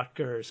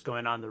Rutgers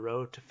going on the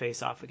road to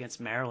face off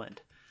against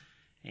Maryland.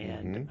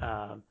 And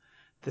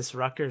this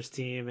Rutgers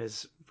team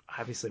is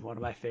obviously one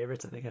of my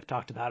favorites. I think I've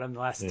talked about them the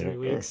last 3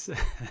 weeks.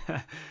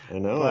 I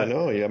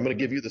know. Yeah, I'm going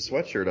to give you the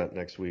sweatshirt up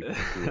next week.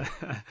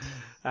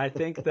 I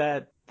think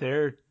that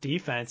their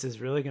defense is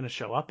really going to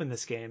show up in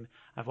this game.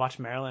 I've watched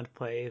Maryland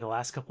play the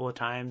last couple of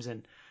times,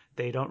 and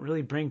they don't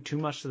really bring too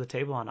much to the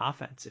table on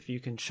offense. If you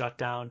can shut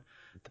down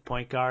the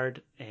point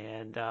guard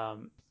and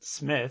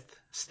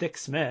Stick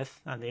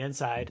Smith on the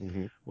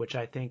inside, which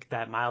I think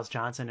that Miles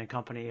Johnson and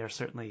company are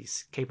certainly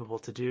capable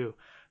to do,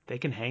 they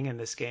can hang in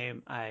this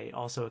game. I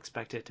also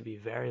expect it to be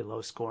very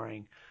low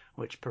scoring,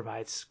 which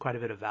provides quite a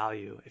bit of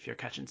value if you're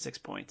catching 6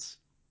 points.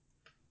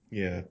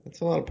 Yeah,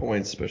 that's a lot of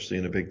points, especially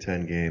in a Big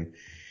Ten game.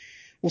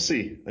 We'll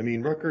see. I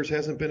mean, Rutgers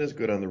hasn't been as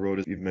good on the road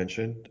as you've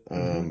mentioned,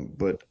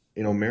 but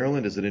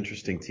Maryland is an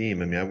interesting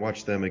team. I mean, I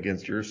watched them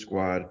against your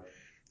squad,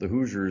 the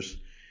Hoosiers,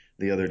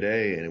 the other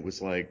day, and it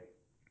was like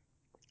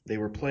they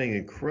were playing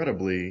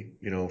incredibly,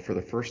 for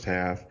the first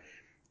half,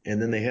 and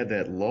then they had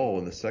that lull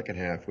in the second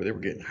half where they were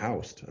getting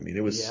housed. I mean,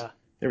 they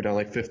were down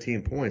like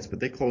 15 points, but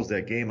they closed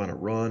that game on a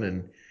run.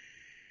 And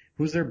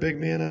who's their big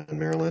man on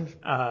Maryland?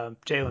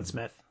 Jalen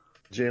Smith.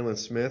 Jalen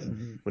Smith,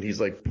 when he's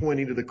like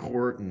pointing to the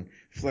court and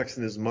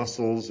flexing his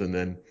muscles, and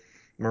then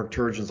Mark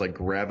Turgeon's like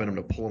grabbing him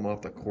to pull him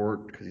off the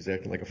court because he's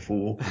acting like a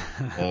fool.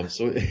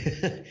 So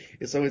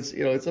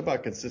it's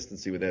about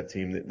consistency with that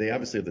team. They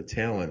obviously have the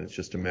talent. It's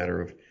just a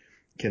matter of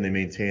can they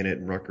maintain it.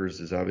 And Rutgers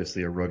is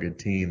obviously a rugged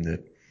team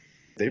that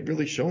they've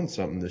really shown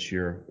something this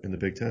year in the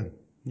Big Ten.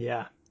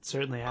 Yeah,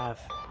 certainly have.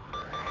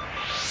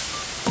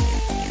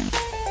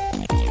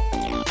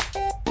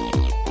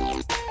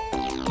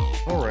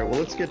 All right, well,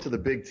 let's get to the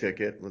big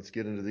ticket. Let's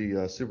get into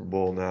the Super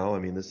Bowl now. I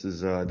mean, this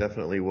is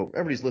definitely what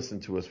everybody's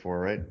listening to us for,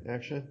 right,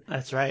 Action?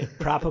 That's right.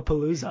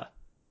 Propapalooza.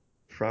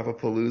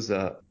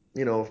 Propapalooza.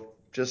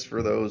 Just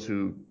for those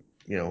who,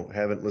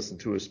 haven't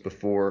listened to us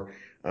before,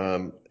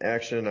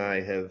 Action and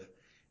I have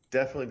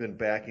definitely been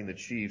backing the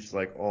Chiefs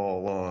like all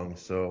along.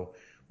 So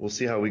we'll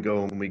see how we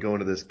go when we go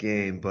into this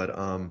game. But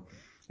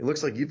it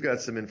looks like you've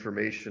got some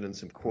information and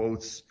some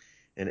quotes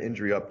and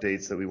injury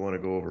updates that we want to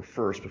go over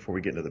first before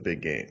we get into the big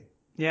game.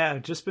 Yeah,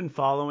 I've just been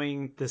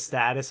following the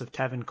status of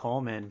Tevin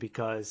Coleman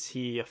because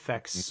he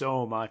affects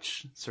so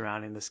much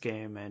surrounding this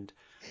game, and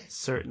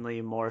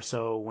certainly more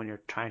so when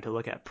you're trying to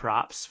look at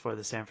props for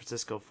the San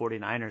Francisco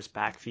 49ers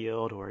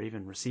backfield or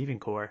even receiving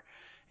core.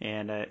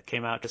 And it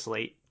came out just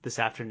late this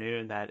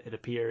afternoon that it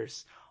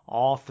appears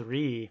all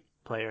 3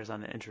 players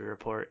on the injury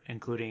report,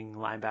 including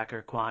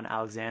linebacker Quan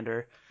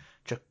Alexander,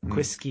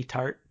 Jaquiski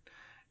Tart,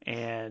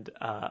 and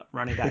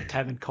running back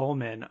Tevin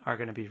Coleman are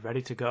going to be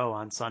ready to go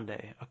on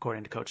Sunday,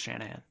 according to Coach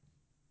Shanahan.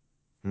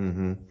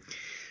 And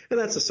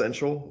that's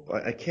essential.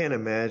 I can't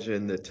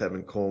imagine that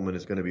Tevin Coleman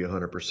is going to be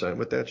 100%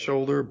 with that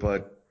shoulder,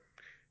 but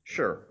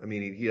sure. I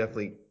mean, he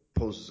definitely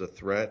poses a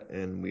threat,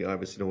 and we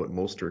obviously know what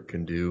Mostert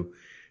can do.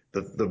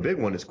 The big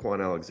one is Quan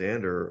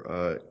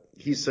Alexander.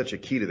 He's such a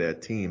key to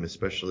that team,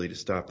 especially to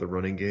stop the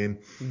running game.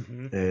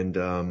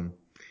 And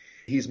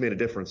he's made a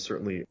difference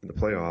certainly in the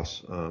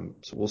playoffs.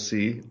 So we'll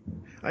see.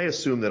 I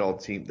assume that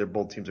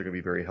both teams are going to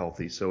be very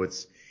healthy. So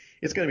it's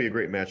going to be a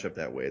great matchup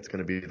that way. It's going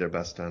to be their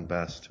best on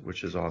best,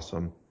 which is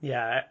awesome.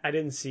 Yeah, I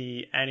didn't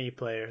see any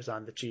players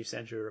on the Chiefs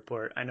injury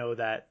report. I know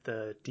that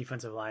the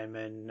defensive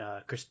lineman,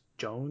 Chris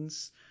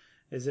Jones,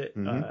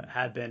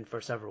 had been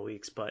for several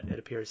weeks, but it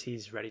appears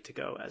he's ready to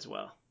go as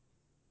well.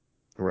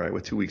 Right,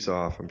 with 2 weeks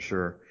off, I'm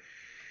sure.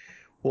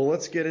 Well,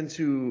 let's get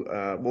into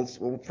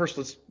first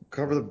let's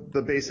cover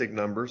the basic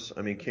numbers.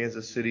 I mean,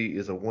 Kansas City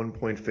is a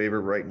 1-point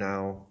favorite right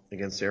now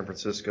against San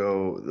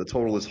Francisco. The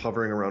total is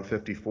hovering around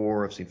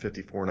 54. I've seen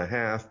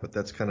 54.5, but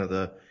that's kind of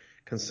the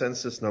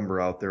consensus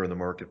number out there in the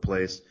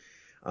marketplace.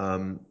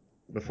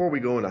 Before we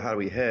go into how do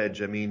we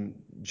hedge, I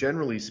mean,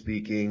 generally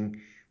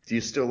speaking, do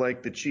you still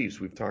like the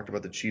Chiefs? We've talked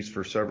about the Chiefs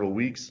for several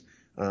weeks.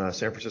 San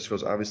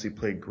Francisco's obviously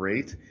played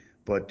great.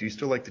 But do you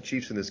still like the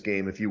Chiefs in this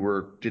game if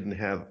you didn't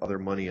have other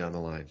money on the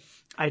line?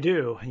 I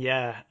do,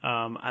 yeah.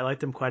 I like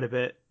them quite a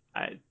bit.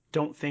 I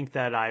don't think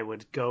that I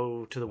would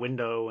go to the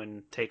window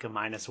and take a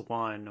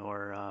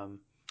 -1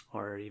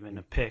 or even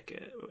a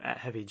pick at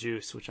heavy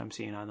juice, which I'm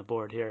seeing on the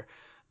board here.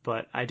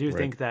 But I do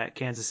think that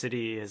Kansas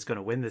City is going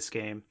to win this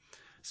game,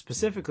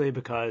 specifically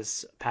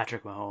because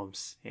Patrick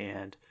Mahomes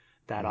and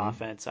that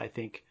offense. I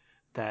think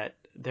that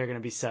they're going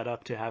to be set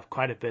up to have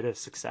quite a bit of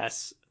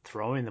success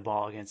throwing the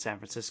ball against San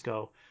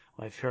Francisco.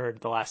 I've heard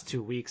the last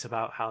 2 weeks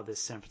about how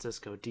this San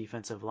Francisco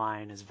defensive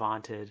line is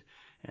vaunted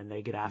and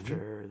they get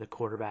after the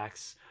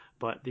quarterbacks.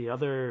 But the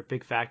other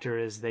big factor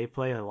is they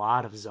play a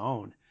lot of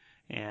zone.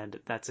 And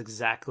that's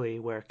exactly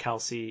where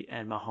Kelsey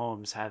and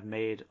Mahomes have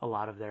made a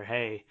lot of their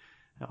hay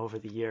over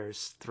the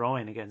years,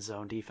 throwing against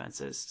zone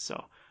defenses.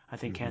 So I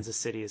think Kansas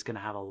City is going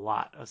to have a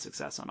lot of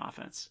success on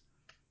offense.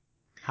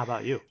 How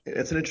about you?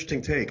 It's an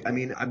interesting take. I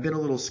mean, I've been a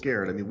little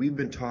scared. I mean, we've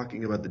been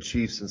talking about the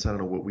Chiefs since I don't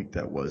know what week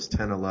that was,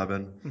 10,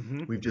 11.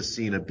 Mm-hmm. We've just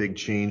seen a big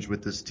change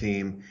with this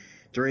team.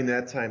 During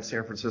that time,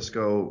 San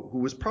Francisco, who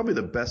was probably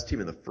the best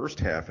team in the first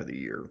half of the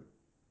year,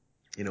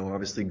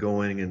 obviously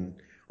going and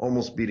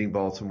almost beating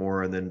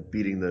Baltimore and then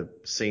beating the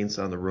Saints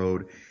on the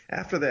road.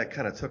 After that,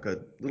 kind of took a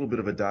little bit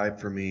of a dive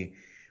for me,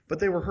 but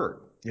they were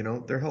hurt.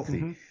 They're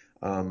healthy.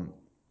 Mm-hmm.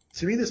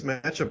 To me, this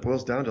matchup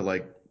boils down to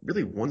like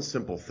really one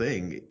simple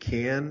thing.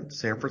 Can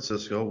San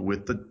Francisco,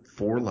 with the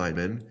 4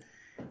 linemen,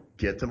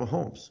 get to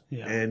Mahomes?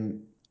 Yeah.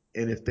 And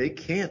if they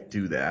can't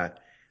do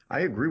that,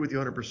 I agree with you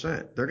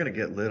 100%. They're going to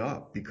get lit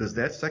up because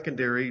that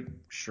secondary,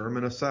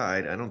 Sherman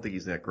aside, I don't think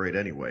he's that great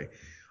anyway.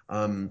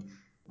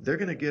 They're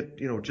going to get,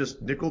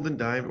 just nickel and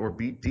dime or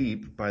beat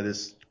deep by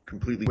this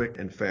completely quick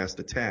and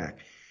fast attack.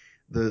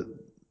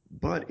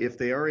 But if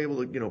they are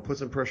able to, put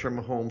some pressure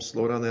on Mahomes,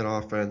 slow down that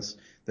offense,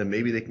 then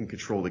maybe they can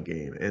control the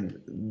game.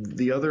 And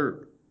the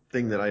other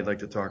thing that I'd like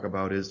to talk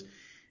about is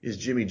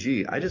Jimmy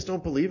G. I just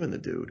don't believe in the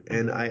dude.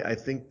 And I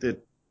think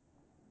that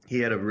he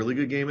had a really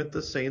good game at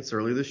the Saints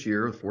early this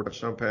year with 4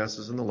 touchdown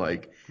passes and the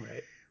like.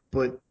 Right.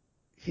 But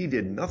he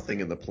did nothing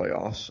in the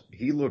playoffs.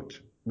 He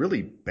looked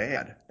really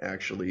bad,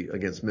 actually,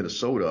 against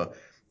Minnesota.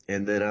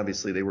 And then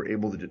obviously they were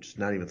able to just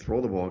not even throw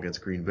the ball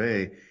against Green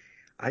Bay.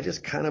 I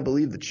just kind of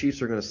believe the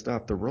Chiefs are going to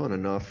stop the run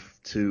enough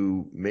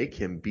to make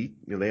him beat.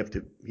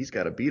 He's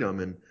got to beat them,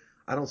 and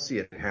I don't see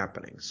it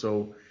happening.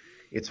 So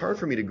it's hard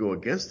for me to go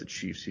against the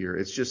Chiefs here.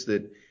 It's just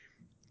that,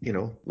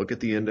 look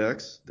at the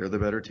index. They're the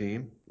better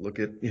team. Look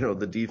at,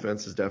 the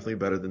defense is definitely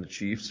better than the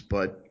Chiefs.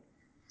 But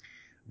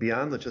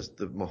beyond just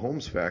the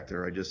Mahomes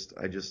factor, I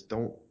just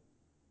don't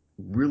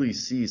really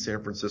see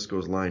San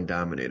Francisco's line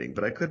dominating.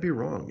 But I could be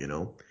wrong,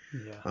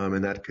 Yeah.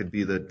 And that could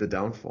be the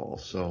downfall.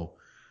 So.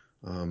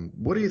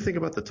 What do you think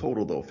about the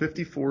total, though?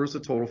 54 is the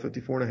total,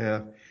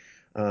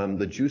 54.5.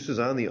 The juice is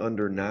on the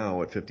under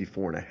now at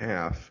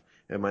 54.5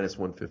 at minus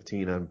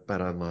 115 on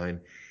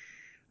BetOnline.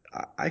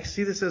 I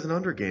see this as an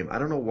under game. I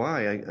don't know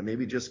why.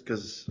 Maybe just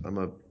because I'm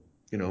a,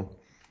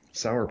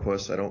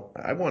 sourpuss.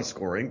 I want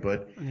scoring,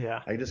 but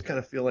Yeah. I just kind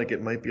of feel like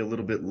it might be a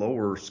little bit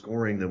lower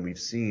scoring than we've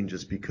seen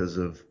just because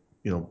of,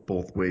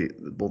 both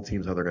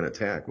teams, how they're going to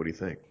attack. What do you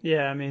think?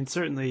 Yeah, I mean,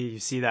 certainly you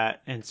see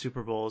that in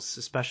Super Bowls,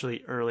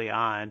 especially early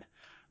on.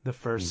 The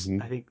first,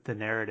 I think the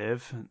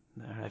narrative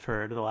I've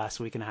heard the last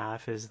week and a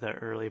half is the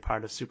early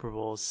part of Super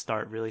Bowls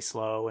start really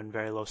slow and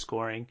very low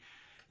scoring.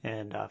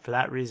 And for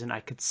that reason, I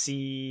could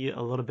see a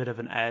little bit of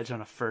an edge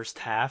on a first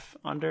half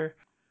under.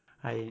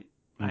 I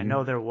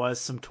know there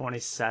was some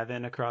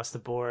 27 across the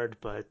board,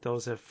 but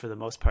those have for the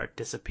most part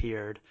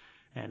disappeared.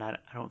 And I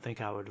don't think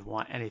I would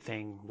want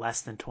anything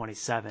less than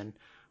 27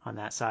 on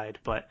that side.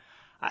 But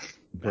I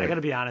got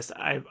to be honest,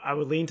 I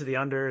would lean to the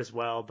under as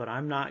well, but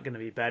I'm not going to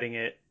be betting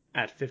it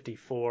at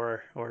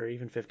 54 or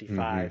even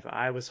 55.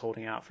 I was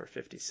holding out for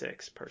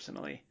 56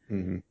 personally.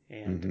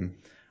 And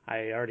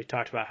I already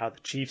talked about how the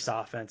Chiefs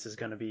offense is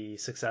going to be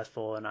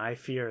successful, and I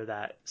fear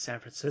that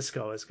San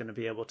Francisco is going to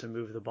be able to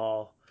move the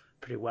ball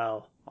pretty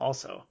well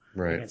also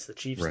against the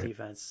Chiefs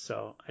defense.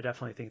 So I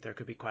definitely think there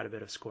could be quite a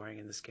bit of scoring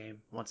in this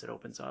game once it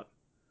opens up.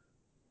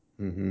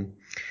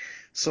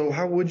 So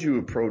how would you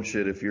approach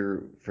it if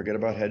forget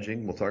about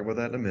hedging? We'll talk about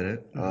that in a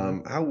minute.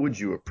 How would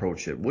you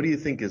approach it? What do you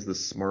think is the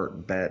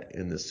smart bet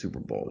in this Super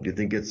Bowl? Do you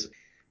think it's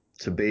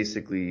to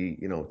basically,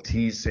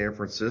 tease San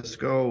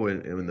Francisco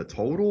and the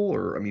total?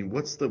 Or, I mean,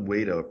 what's the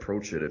way to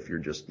approach it if you're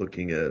just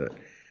looking at it?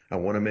 I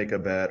want to make a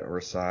bet or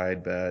a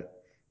side bet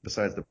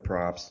besides the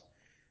props.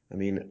 I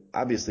mean,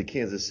 obviously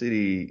Kansas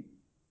City,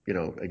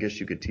 I guess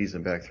you could tease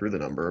them back through the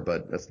number,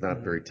 but that's not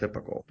very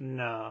typical.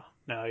 No,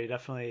 you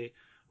definitely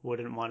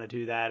wouldn't want to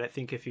do that. I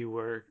think if you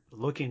were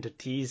looking to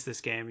tease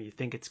this game, you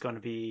think it's going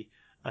to be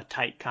a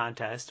tight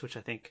contest, which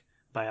I think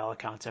by all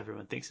accounts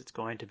everyone thinks it's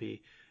going to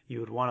be. You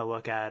would want to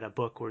look at a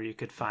book where you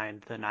could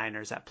find the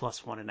Niners at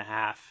plus 1.5.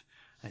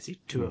 I see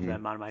 2 of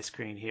them on my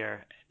screen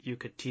here. You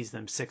could tease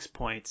them 6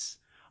 points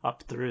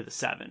up through the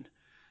 7.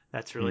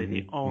 That's really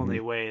the only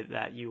way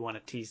that you want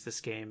to tease this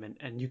game,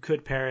 and you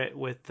could pair it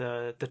with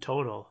the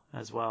total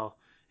as well.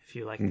 If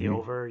you like the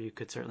over, you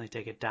could certainly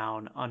take it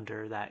down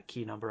under that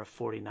key number of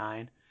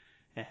 49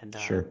 and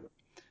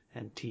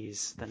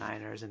tease the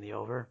Niners in the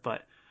over.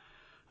 But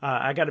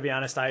I got to be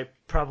honest, I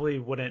probably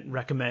wouldn't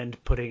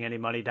recommend putting any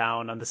money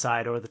down on the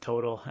side or the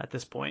total at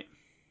this point.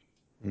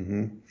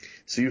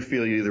 So you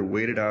feel you either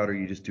wait it out or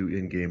you just do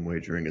in-game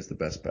wagering as the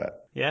best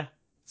bet? Yeah,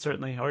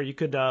 certainly. Or you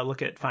could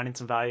look at finding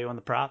some value on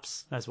the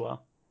props as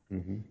well.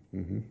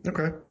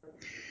 Okay.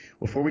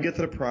 Before we get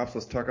to the props,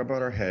 let's talk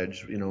about our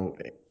hedge.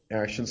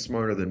 Action's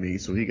smarter than me,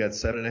 so he got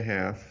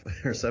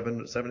 7.5 or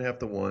 7.5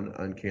 to 1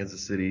 on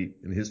Kansas City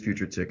in his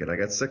future ticket. I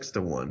got 6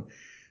 to 1.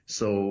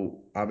 So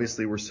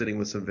obviously we're sitting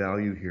with some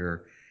value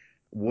here.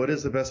 What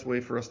is the best way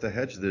for us to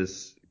hedge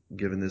this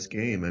given this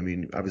game? I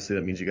mean, obviously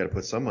that means you got to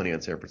put some money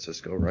on San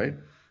Francisco, right?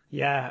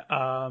 Yeah,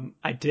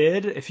 I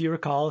did. If you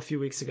recall, a few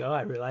weeks ago,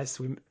 I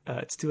realized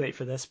it's too late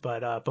for this,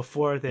 but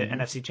before the Mm-hmm.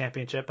 NFC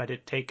Championship, I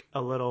did take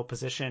a little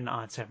position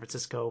on San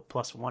Francisco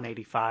plus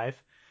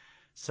 185.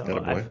 So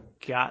Attaboy. I've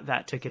got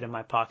that ticket in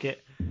my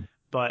pocket.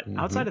 But Mm-hmm.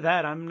 outside of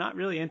that, I'm not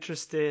really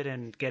interested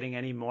in getting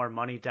any more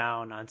money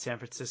down on San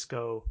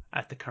Francisco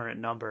at the current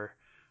number.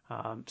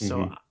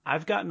 So Mm-hmm.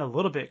 I've gotten a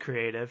little bit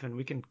creative, and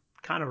we can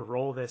kind of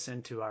roll this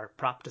into our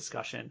prop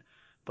discussion.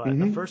 But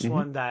the Mm-hmm. first Mm-hmm.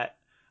 one that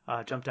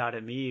jumped out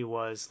at me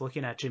was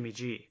looking at Jimmy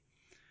G,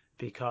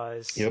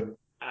 because Yep.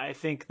 I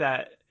think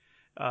that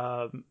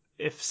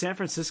if San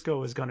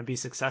Francisco is going to be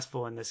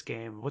successful in this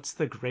game, what's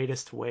the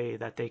greatest way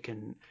that they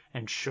can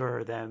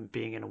ensure them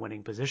being in a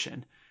winning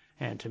position?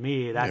 And to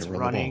me, Yeah, that's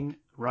run the ball.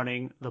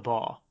 running the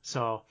ball.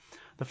 So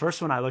the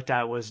first one I looked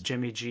at was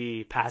Jimmy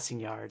G passing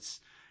yards.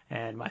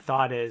 And my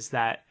thought is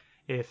that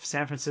if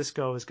San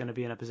Francisco is going to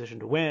be in a position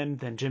to win,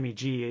 then Jimmy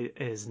G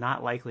is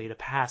not likely to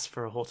pass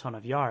for a whole ton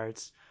of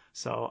yards.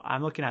 So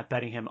I'm looking at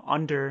betting him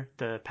under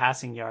the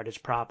passing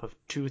yardage prop of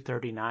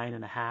 239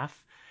 and a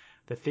half.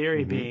 The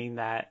theory Mm-hmm. being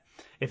that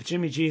if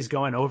Jimmy G is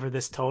going over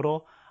this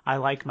total, I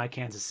like my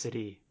Kansas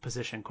City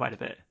position quite a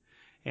bit.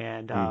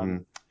 And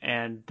Mm-hmm.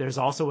 and there's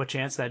also a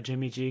chance that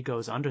Jimmy G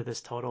goes under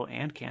this total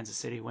and Kansas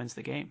City wins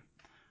the game.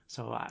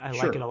 So I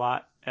like it Sure. a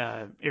lot,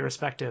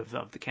 irrespective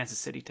of the Kansas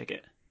City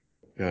ticket.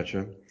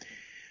 Gotcha.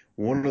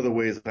 One of the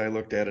ways I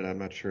looked at it, I'm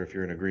not sure if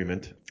you're in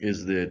agreement,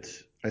 is that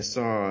I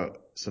saw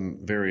some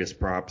various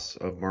props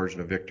of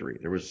margin of victory.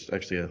 There was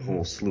actually a Mm-hmm.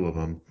 whole slew of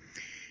them.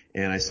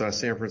 And I saw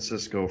San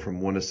Francisco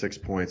from 1 to 6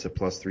 points at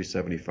plus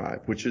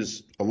 375, which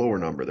is a lower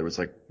number. There was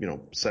like,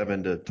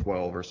 7 to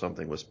 12 or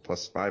something was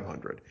plus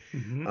 500.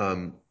 Mm-hmm.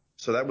 Um,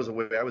 so that was a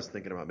way I was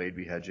thinking about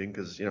maybe hedging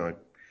because, I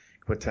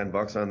put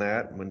 $10 on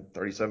that and win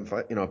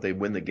 37.5. If they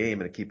win the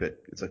game and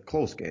it's a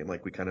close game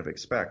like we kind of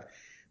expect,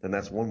 then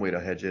that's one way to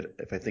hedge it.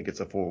 If I think it's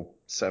a full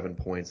 7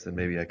 points, then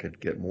maybe I could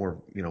get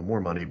more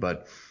money.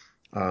 But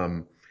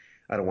um,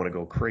 I don't want to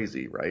go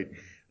crazy, right?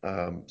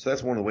 So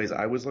that's one of the ways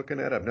I was looking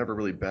at it. I've never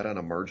really bet on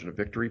a margin of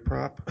victory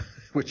prop,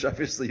 which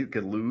obviously you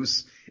can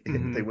lose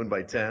if they Mm-hmm. win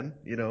by 10,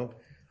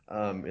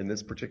 in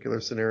this particular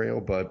scenario.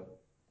 But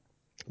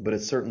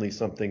it's certainly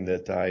something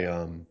that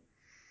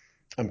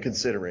I'm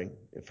considering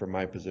for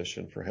my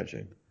position for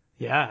hedging.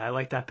 Yeah, I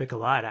like that pick a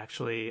lot,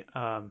 actually.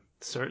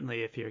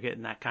 Certainly, if you're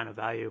getting that kind of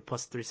value,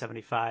 plus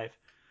 375.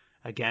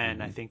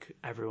 Again, I Hmm. think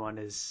everyone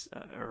is,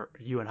 or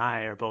you and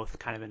I are both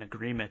kind of in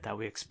agreement that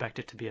we expect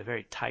it to be a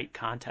very tight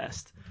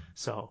contest.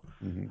 So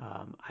Hmm.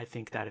 I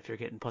think that if you're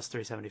getting plus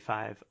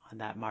 375 on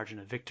that margin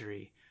of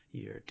victory,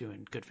 you're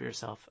doing good for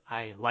yourself.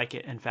 I like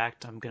it. In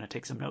fact, I'm going to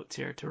take some notes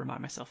here to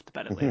remind myself to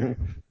bet it later.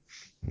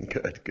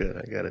 Good, good.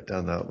 I got it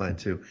down the outline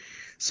too.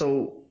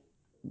 So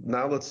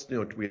now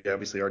we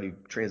obviously already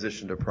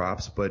transitioned to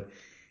props, but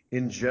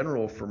in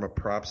general, from a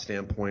prop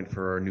standpoint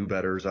for our new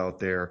bettors out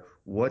there,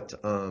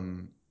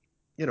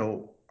 you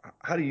know,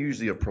 how do you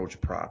usually approach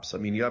props? I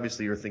mean,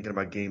 you're thinking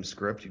about game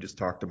script. You just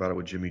talked about it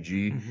with Jimmy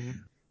G. Mm-hmm.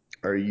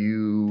 Are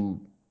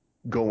you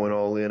going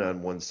all in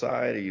on one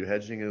side? Are you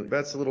hedging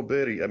bets a little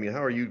bit? I mean,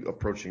 how are you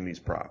approaching these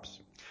props?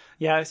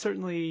 Yeah, I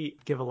certainly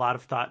give a lot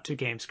of thought to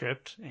game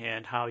script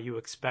and how you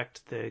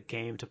expect the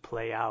game to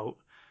play out.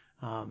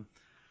 Um,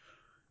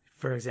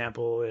 for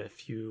example,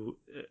 if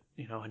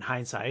in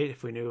hindsight,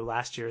 if we knew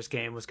last year's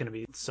game was going to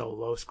be so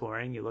low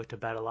scoring, you looked to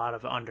bet a lot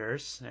of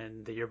unders.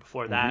 And the year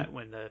before Mm-hmm. that,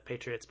 when the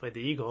Patriots played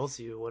the Eagles,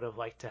 you would have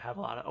liked to have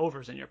a lot of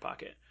overs in your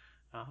pocket.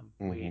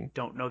 We Mm-hmm.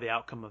 don't know the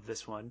outcome of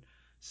this one.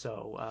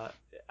 So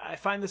I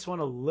find this one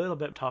a little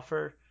bit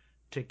tougher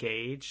to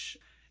gauge.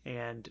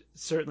 And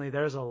certainly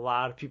there's a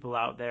lot of people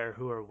out there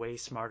who are way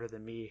smarter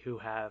than me who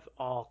have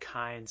all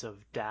kinds of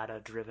data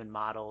driven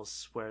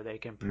models where they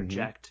can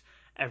Mm-hmm. project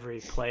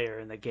every player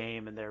in the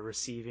game and their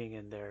receiving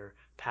and their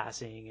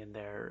passing and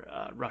their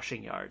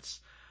rushing yards.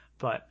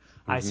 But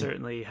I Mm-hmm.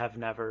 certainly have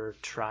never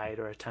tried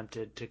or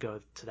attempted to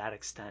go to that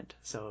extent.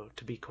 So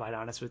to be quite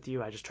honest with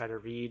you, I just try to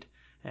read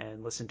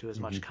and listen to as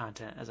much Mm-hmm.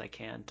 content as I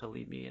can to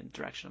lead me in the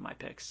direction of my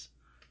picks.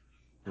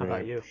 How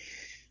about Right. you?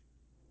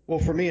 Well,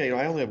 for me,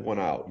 I only have one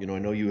out. I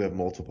know you have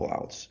multiple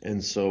outs,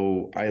 and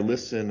so I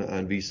listen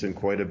on VSiN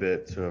quite a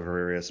bit to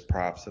various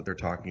props that they're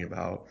talking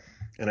about,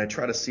 and I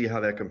try to see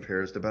how that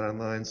compares to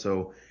BetOnline.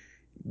 So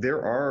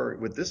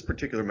with this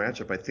particular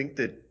matchup, I think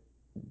that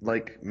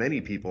like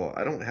many people,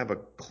 I don't have a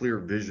clear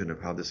vision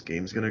of how this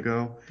game's going to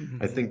go.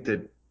 I Mm-hmm. think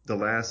that the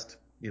last,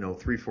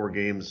 3, 4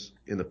 games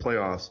in the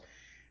playoffs,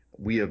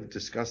 we have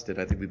discussed it.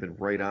 I think we've been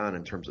right on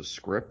in terms of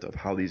script of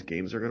how these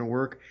games are going to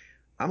work.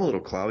 I'm a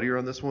little cloudier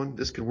on this one.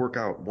 This could work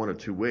out one of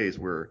two ways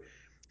where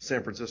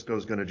San Francisco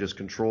is going to just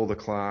control the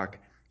clock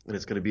and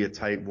it's going to be a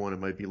tight one. It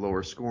might be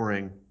lower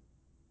scoring,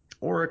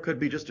 or it could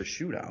be just a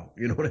shootout.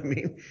 You know what I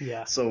mean?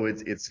 Yeah. So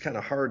it's kind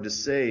of hard to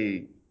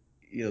say,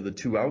 the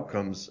two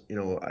outcomes.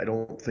 I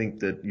don't think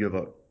that you have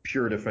a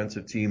pure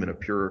defensive team and a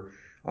pure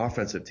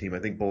offensive team. I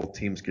think both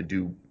teams could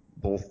do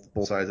both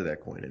sides of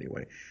that coin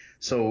anyway.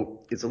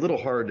 So it's a little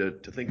hard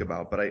to think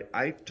about. But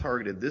I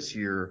targeted this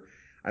year.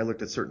 I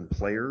looked at certain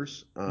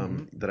players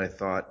that I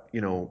thought,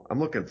 I'm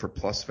looking for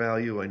plus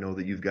value. I know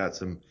that you've got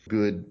some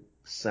good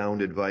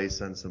sound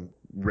advice on some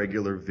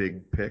regular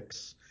VIG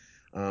picks.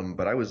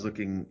 But I was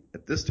looking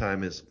at this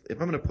time is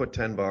if I'm going to put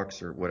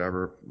 $10 or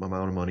whatever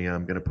amount of money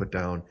I'm going to put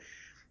down,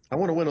 I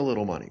want to win a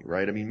little money,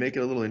 right? I mean, make it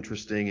a little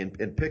interesting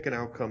and pick an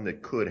outcome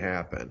that could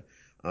happen,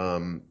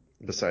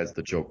 besides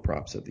the joke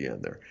props at the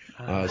end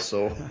there.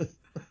 So,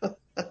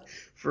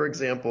 for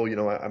example,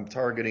 I'm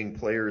targeting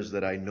players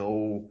that I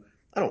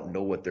don't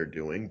know what they're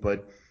doing,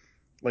 but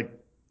like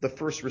the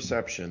first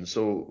reception.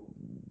 So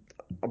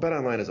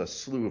BetOnline has a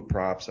slew of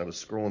props. I was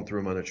scrolling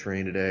through them on a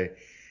train today,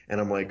 and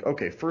I'm like,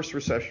 okay, first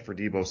reception for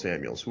Deebo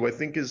Samuels, who I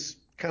think is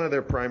kind of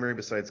their primary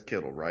besides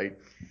Kittle, right?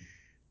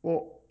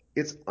 Well,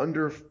 it's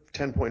under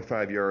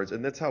 10.5 yards,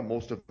 and that's how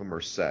most of them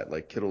are set.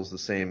 Like Kittle's the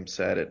same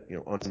set at,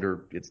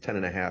 under, it's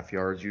 10.5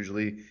 yards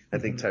usually. I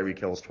think Tyreek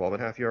Hill's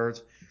 12.5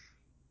 yards.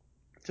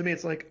 To me,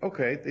 it's like,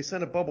 okay, they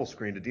sent a bubble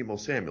screen to Deebo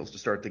Samuels to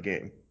start the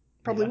game.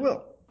 Probably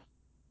will.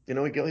 He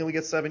only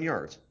gets 7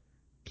 yards.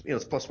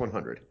 It's plus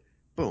 100.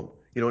 Boom.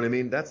 You know what I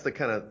mean? That's the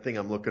kind of thing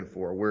I'm looking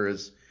for.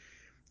 Whereas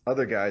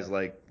other guys,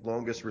 like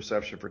longest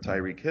reception for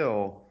Tyreek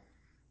Hill,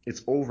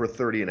 it's over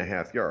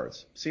 30.5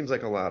 yards. Seems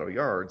like a lot of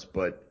yards,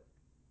 but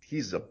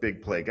he's a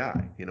big play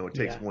guy. It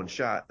takes one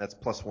shot. That's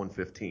plus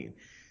 115.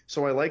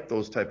 So I like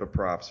those type of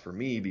props for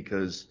me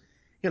because,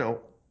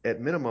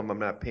 at minimum, I'm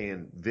not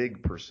paying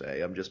VIG per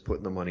se. I'm just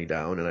putting the money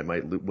down, and I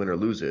might win or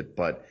lose it,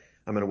 but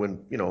I'm going to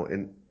win,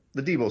 in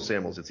the Deebo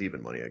Samuels, it's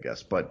even money, I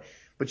guess. But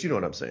you know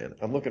what I'm saying.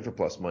 I'm looking for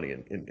plus money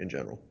in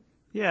general.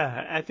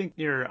 Yeah, I think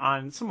you're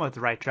on somewhat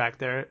the right track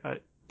there.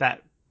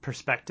 That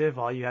perspective,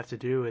 all you have to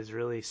do is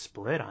really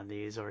split on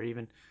these, or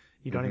even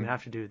you don't even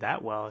have to do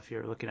that well if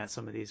you're looking at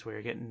some of these where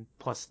you're getting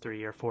plus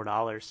 $3 or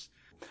 $4.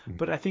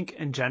 But I think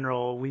in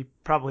general, we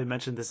probably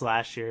mentioned this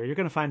last year, you're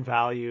going to find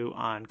value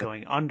on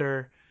going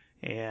under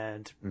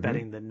and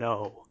betting the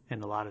no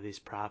in a lot of these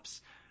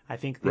props. I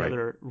think the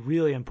other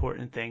really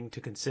important thing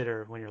to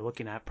consider when you're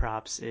looking at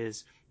props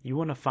is you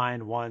want to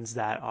find ones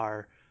that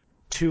are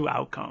two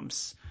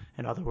outcomes.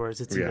 In other words,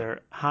 it's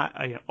either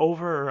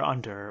over or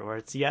under, or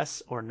it's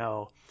yes or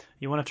no.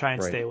 You want to try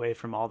and stay away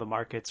from all the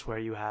markets where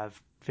you have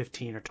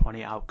 15 or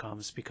 20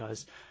 outcomes,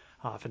 because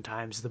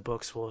oftentimes the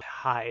books will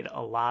hide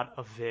a lot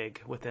of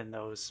VIG within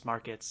those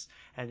markets,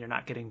 and you're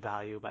not getting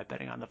value by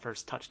betting on the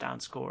first touchdown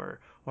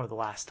score or the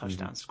last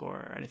touchdown score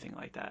or anything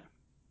like that.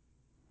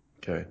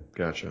 Okay,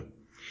 gotcha.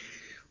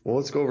 Well,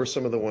 let's go over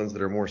some of the ones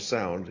that are more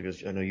sound,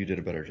 because I know you did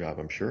a better job,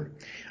 I'm sure.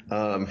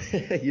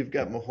 You've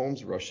got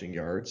Mahomes rushing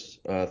yards,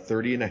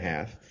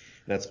 30.5.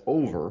 That's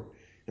over,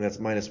 and that's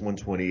minus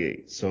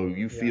 128. So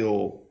you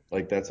feel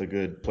like that's a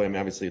good play. I mean,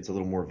 obviously it's a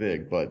little more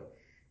VIG, but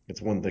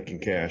it's one that can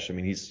cash. I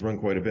mean, he's run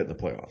quite a bit in the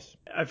playoffs.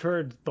 I've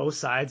heard both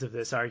sides of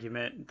this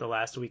argument the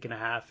last week and a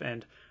half,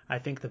 and I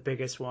think the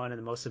biggest one and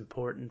the most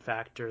important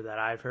factor that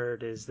I've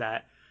heard is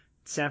that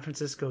San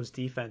Francisco's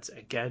defense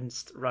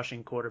against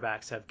rushing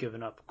quarterbacks have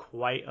given up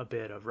quite a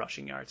bit of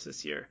rushing yards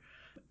this year.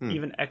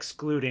 Even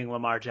excluding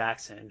Lamar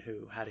Jackson,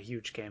 who had a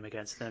huge game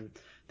against them.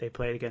 They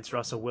played against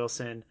Russell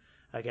Wilson,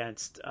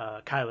 against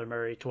Kyler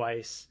Murray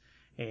twice,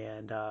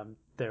 and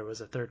there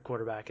was a third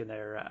quarterback in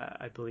there,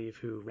 I believe,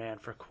 who ran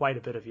for quite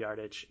a bit of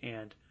yardage.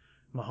 And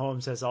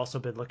Mahomes has also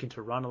been looking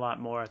to run a lot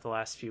more the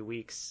last few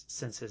weeks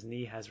since his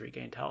knee has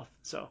regained health.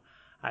 So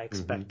I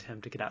expect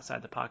him to get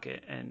outside the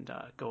pocket and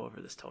go over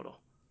this total.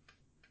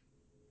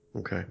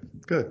 Okay,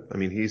 good. I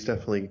mean, he's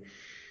definitely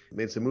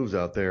made some moves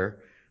out there.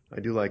 I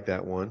do like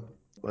that one.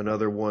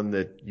 Another one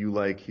that you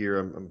like here,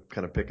 I'm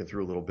kind of picking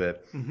through a little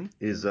bit,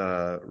 is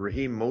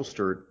Raheem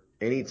Mostert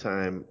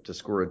anytime to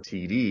score a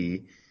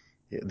TD.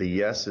 The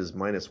yes is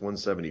minus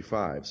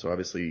 175. So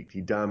obviously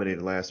he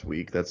dominated last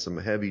week. That's some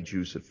heavy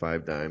juice at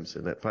 5 dimes,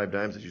 and that 5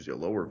 dimes is usually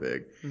a lower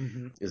VIG.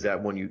 Is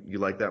that one you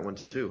like that one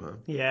too, huh?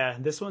 Yeah,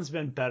 this one's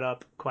been bet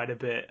up quite a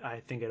bit. I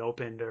think it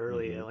opened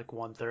early at like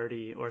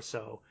 130 or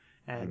so.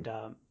 And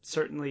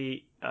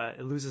certainly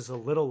it loses a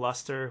little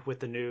luster with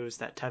the news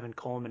that Tevin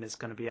Coleman is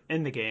going to be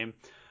in the game.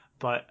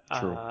 But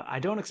I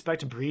don't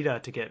expect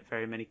Breida to get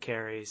very many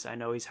carries. I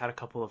know he's had a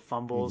couple of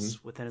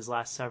fumbles within his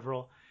last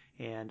several.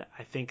 And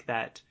I think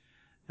that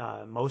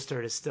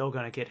Mostert is still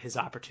going to get his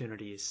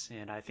opportunities.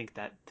 And I think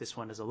that this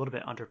one is a little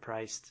bit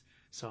underpriced.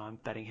 So I'm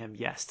betting him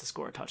yes to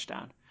score a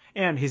touchdown.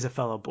 And he's a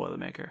fellow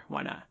Boilermaker.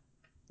 Why not?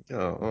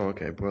 Oh,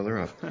 okay. Boiler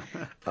up.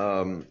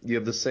 You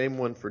have the same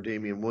one for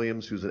Damian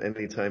Williams, who's an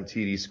anytime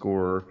TD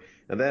scorer,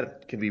 and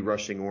that can be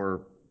rushing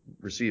or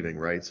receiving,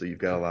 right? So you've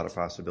got a lot of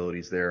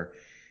possibilities there.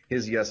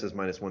 His yes is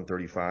minus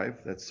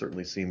 135. That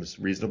certainly seems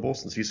reasonable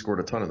since he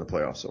scored a ton in the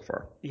playoffs so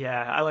far. Yeah,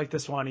 I like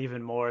this one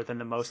even more than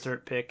the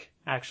Mostert pick,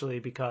 actually,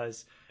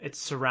 because it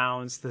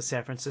surrounds the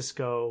San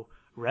Francisco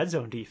red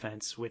zone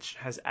defense, which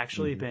has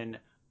actually been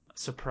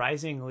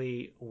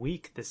surprisingly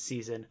weak this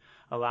season,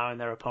 allowing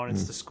their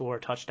opponents to score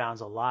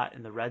touchdowns a lot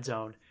in the red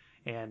zone.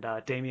 And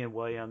Damian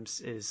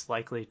Williams is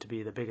likely to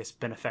be the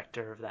biggest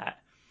benefactor of that.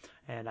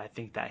 And I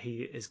think that he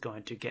is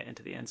going to get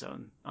into the end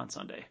zone on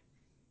Sunday.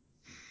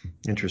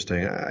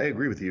 Interesting. I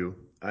agree with you.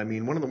 I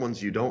mean, one of the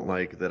ones you don't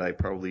like that I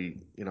probably,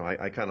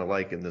 I kind of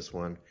like in this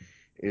one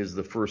is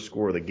the first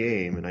score of the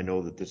game. And I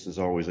know that this is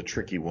always a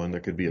tricky one. There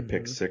could be a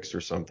pick six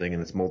or something,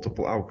 and it's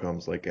multiple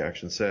outcomes, like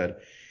Action said.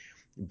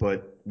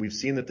 But we've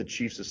seen that the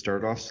Chiefs have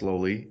started off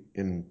slowly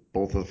in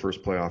both of the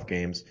first playoff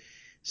games.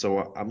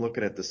 So I'm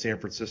looking at the San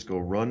Francisco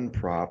run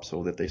prop,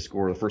 so that they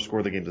score the first score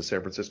of the game to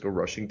San Francisco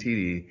rushing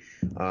TD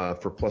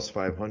for plus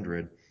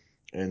 500.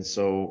 And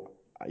so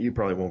you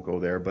probably won't go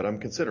there, but I'm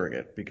considering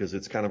it because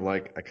it's kind of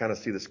like I kind of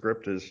see the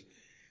script as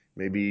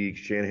maybe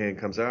Shanahan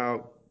comes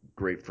out,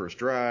 great first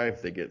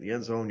drive, they get in the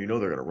end zone, they're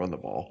going to run the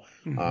ball.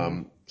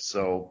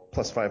 So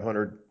plus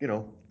 500,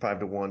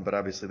 5-1, but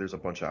obviously there's a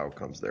bunch of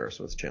outcomes there,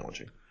 so it's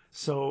challenging.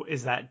 So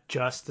is that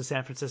just the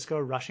San Francisco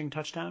rushing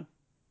touchdown,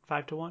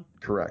 5-1?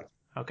 Correct.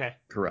 Okay.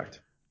 Correct.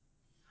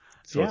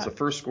 So it's the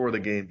first score of the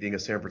game being a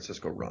San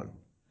Francisco run.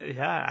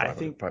 Yeah, I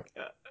think,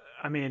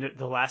 I mean,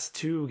 the last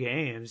two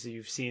games,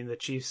 you've seen the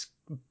Chiefs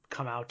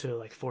come out to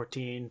like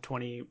 14,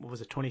 20, what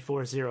was it,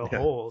 24-0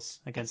 holes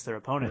against their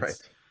opponents. Right.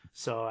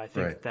 So I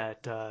think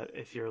that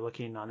if you're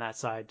looking on that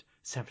side,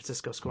 San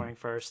Francisco scoring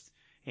first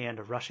and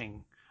a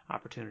rushing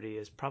opportunity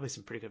is probably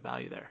some pretty good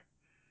value there.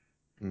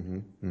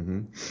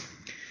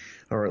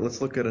 All right,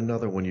 let's look at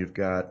another one you've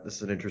got. This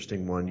is an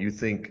interesting one. You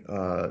think,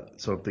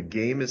 so if the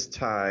game is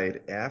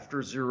tied after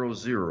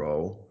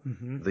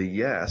 0-0, the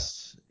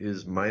yes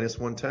is minus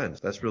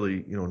 110. That's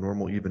really,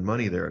 normal even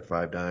money there at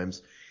 5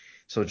 dimes.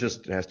 So it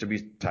just has to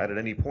be tied at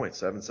any point,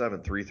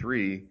 7-7,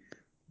 3-3.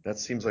 That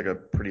seems like a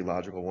pretty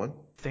logical one.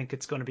 I think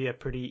it's going to be a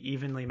pretty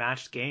evenly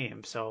matched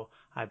game. So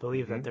I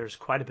believe that there's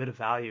quite a bit of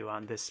value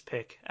on this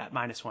pick at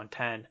minus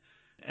 110.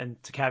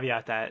 And to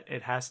caveat that,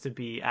 it has to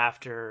be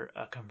after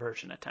a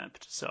conversion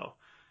attempt. So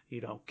you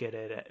don't get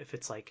it if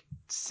it's like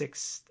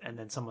 6 and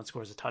then someone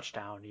scores a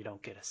touchdown, you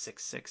don't get a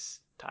 6-6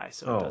 tie.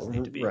 So it does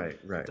need to be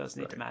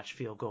to match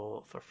field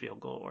goal for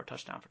field goal or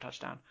touchdown for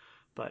touchdown.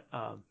 But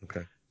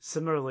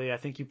similarly, I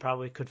think you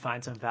probably could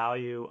find some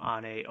value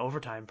on a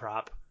overtime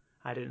prop.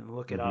 I didn't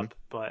look it up,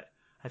 but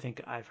I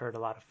think I've heard a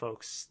lot of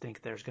folks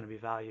think there's going to be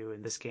value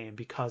in this game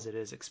because it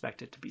is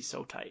expected to be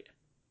so tight.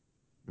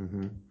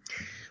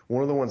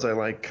 One of the ones I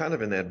like, kind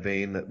of in that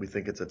vein that we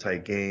think it's a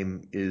tight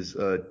game, is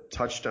a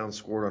touchdown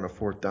scored on a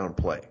 4th down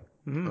play.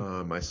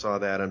 I saw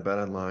that on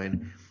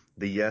BetOnline.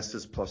 The yes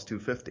is plus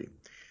 250.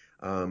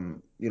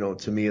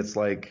 To me, it's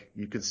like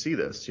you could see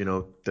this.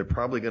 They're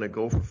probably going to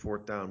go for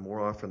 4th down more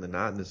often than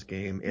not in this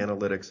game.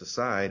 Analytics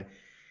aside,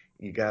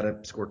 you got to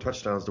score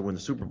touchdowns to win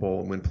the Super Bowl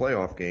and win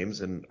playoff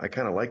games. And I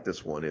kind of like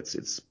this one.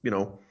 It's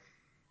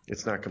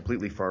not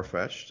completely far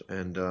fetched,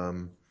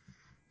 and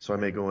so I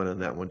may go in on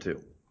that one too.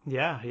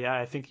 Yeah,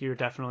 I think you're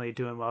definitely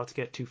doing well to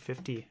get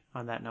 250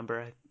 on that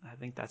number. I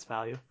think that's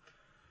value.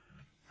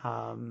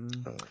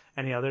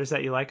 Any others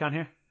that you like on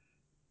here?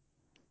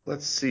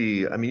 Let's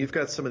see. I mean, you've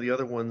got some of the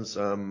other ones.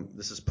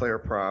 This is player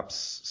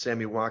props.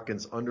 Sammy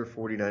Watkins under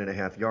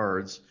 49.5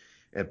 yards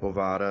at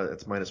Bovada.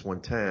 It's minus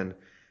 110.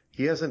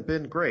 He hasn't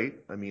been great.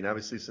 I mean,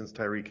 obviously since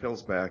Tyreek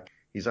Hill's back,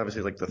 he's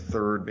obviously like the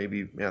third,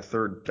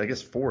 I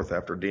guess 4th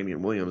after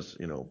Damian Williams,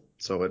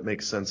 so it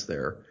makes sense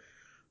there.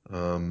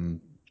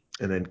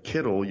 And then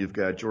Kittle, you've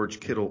got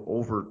George Kittle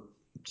over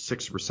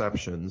 6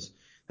 receptions.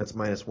 That's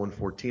minus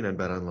 114 on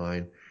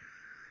BetOnline.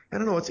 I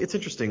don't know. It's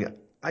interesting.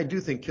 I do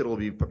think Kittle will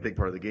be a big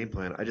part of the game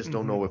plan. I just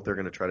don't know if they're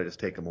going to try to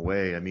just take him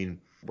away. I mean,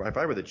 if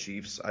I were the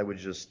Chiefs, I would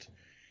just,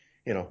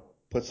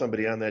 put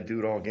somebody on that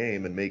dude all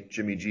game and make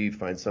Jimmy G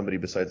find somebody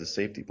besides a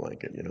safety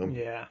blanket,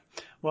 Yeah.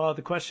 Well,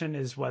 the question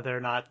is whether or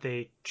not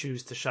they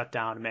choose to shut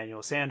down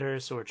Emmanuel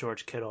Sanders or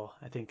George Kittle.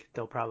 I think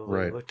they'll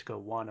probably look to go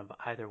one of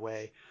either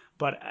way.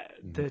 But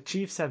the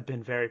Chiefs have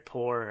been very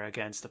poor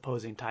against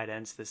opposing tight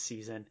ends this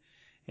season.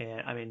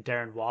 And, I mean,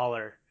 Darren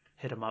Waller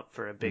hit him up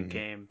for a big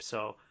game.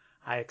 So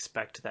I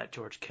expect that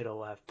George Kittle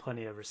will have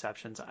plenty of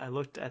receptions. I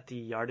looked at the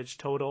yardage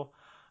total,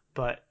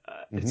 but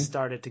it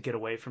started to get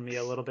away from me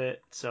a little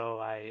bit. So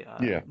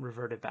I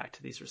reverted back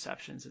to these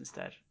receptions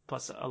instead,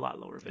 plus a lot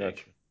lower vig.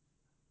 Gotcha.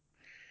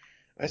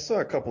 I saw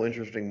a couple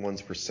interesting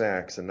ones for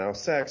sacks, and now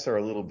sacks are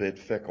a little bit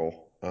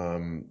fickle.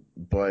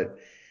 But,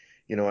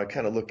 I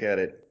kind of look at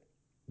it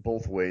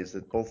both ways,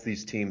 that both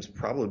these teams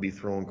probably be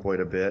throwing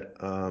quite a bit.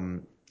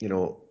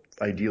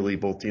 Ideally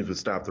both teams would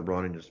stop the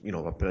run and just,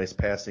 a nice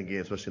passing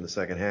game, especially in the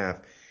second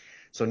half.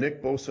 So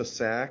Nick Bosa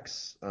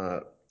sacks,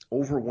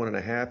 over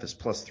 1.5 is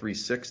plus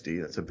 360.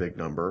 That's a big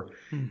number.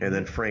 And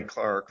then Frank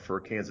Clark for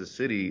Kansas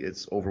City,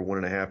 it's over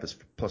 1.5 is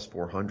plus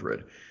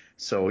 400.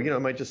 So, I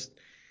might just,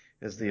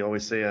 as they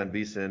always say on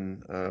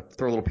VSiN,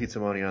 throw a little pizza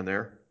money on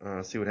there,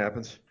 see what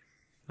happens.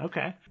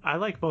 Okay. I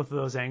like both of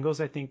those angles.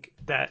 I think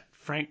that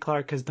Frank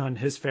Clark has done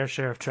his fair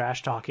share of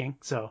trash talking,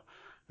 so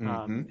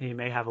he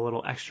may have a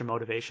little extra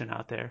motivation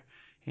out there.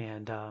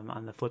 And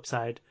on the flip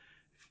side,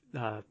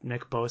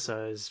 Nick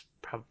Bosa is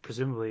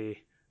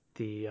presumably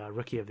the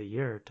rookie of the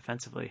year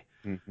defensively.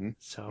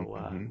 So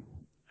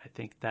I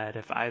think that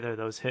if either of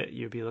those hit,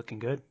 you'd be looking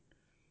good.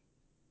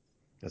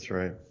 That's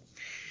right.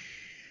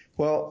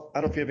 Well, I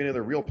don't know if you have any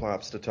other real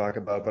props to talk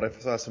about, but I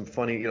saw some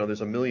funny,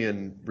 there's a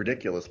million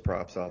ridiculous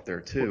props out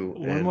there too.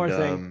 One more And,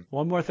 thing.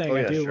 One more oh thing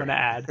I yeah, do sure. want to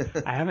add.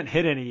 I haven't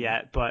hit any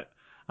yet, but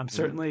I'm Mhm.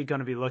 certainly going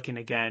to be looking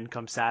again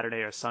come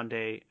Saturday or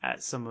Sunday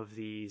at some of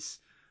these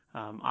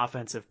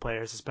offensive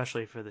players,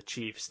 especially for the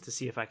Chiefs, to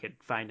see if I could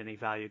find any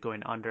value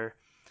going under.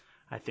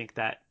 I think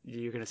that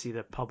you're going to see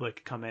the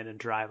public come in and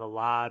drive a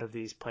lot of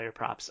these player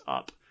props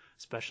up,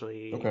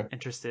 especially Okay.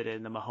 interested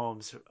in the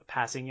Mahomes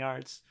passing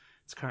yards.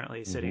 It's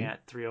currently sitting hmm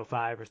at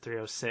 305 or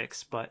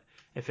 306, but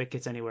if it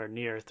gets anywhere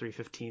near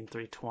 315,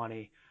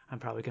 320, I'm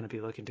probably going to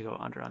be looking to go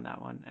under on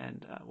that one,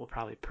 and we'll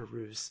probably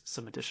peruse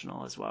some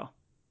additional as well.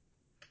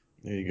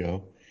 There you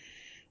go.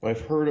 Well,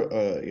 I've heard,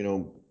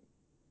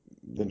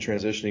 then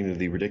transitioning to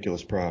the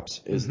ridiculous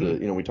props is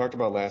Mm-hmm. we talked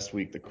about last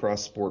week the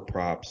cross sport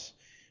props,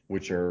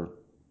 which are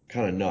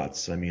kind of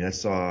nuts. I mean, I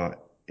saw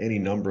any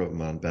number of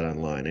them on Bet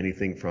Online,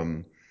 anything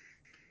from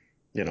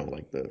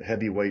like the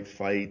heavyweight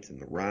fight and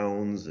the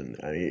rounds, and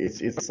I mean,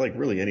 it's like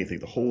really anything.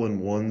 The hole in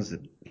ones,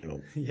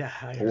 Yeah,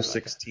 I hole heard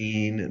about that.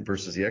 16 and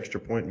versus the extra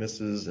point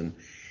misses, and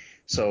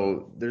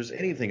so there's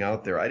anything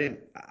out there.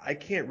 I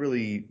can't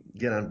really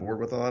get on board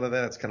with a lot of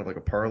that. It's kind of like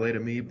a parlay to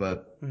me,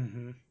 but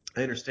Mm-hmm.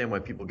 I understand why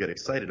people get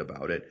excited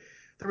about it.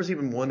 There was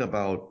even one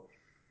about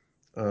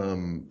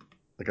um,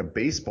 like a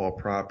baseball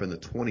prop in the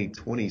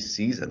 2020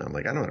 season. I'm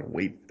like, I don't want to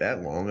wait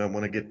that long. I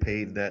want to get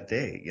paid that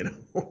day.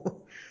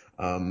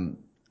 um,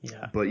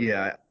 Yeah. but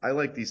yeah, I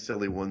like these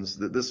silly ones.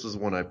 This was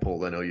one I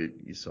pulled. I know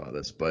you saw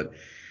this, but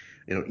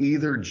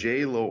either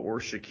J Lo or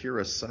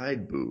Shakira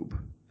side boob.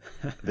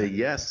 The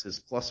yes is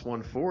plus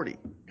 140.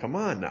 Come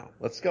on now,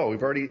 let's go.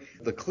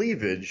 The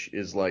cleavage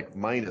is like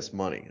minus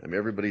money. I mean,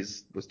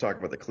 everybody's was talking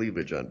about the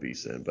cleavage on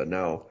VSiN, but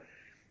now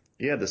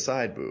you had the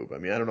side boob. I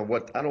mean, I don't know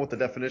what the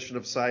definition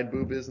of side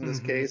boob is in this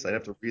Mm-hmm. case. I'd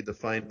have to read the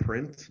fine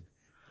print,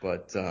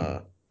 but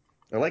I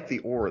like the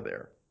or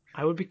there.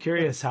 I would be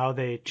curious how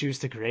they choose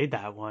to grade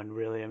that one,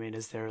 really. I mean,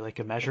 is there like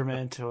a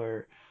measurement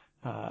or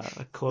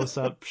a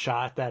close-up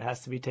shot that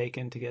has to be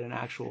taken to get an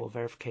actual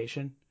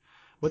verification?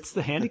 What's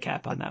the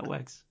handicap on that,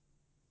 Wex?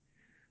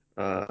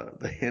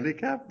 The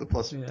handicap, the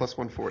plus Yeah. plus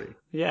 140.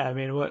 Yeah, I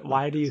mean,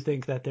 why do you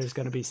think that there's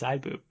going to be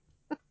side boob?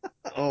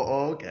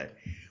 Okay.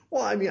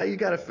 Well, I mean, you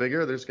got to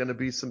figure there's going to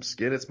be some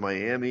skin. It's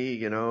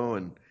Miami,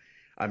 and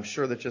I'm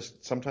sure that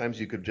just sometimes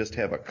you could just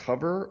have a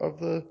cover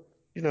of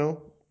you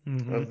know,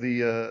 Mm-hmm.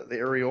 the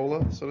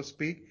areola, so to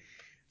speak.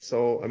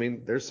 So, I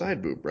mean, there's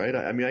side boob, right?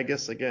 I mean, I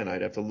guess again,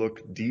 I'd have to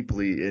look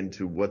deeply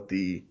into what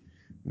the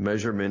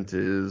measurement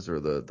is or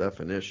the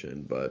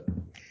definition, but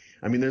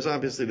I mean, there's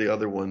obviously the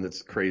other one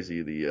that's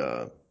crazy.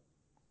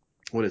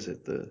 What is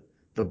it?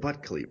 The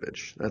butt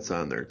cleavage. That's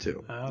on there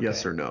too.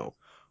 Yes Okay. or no?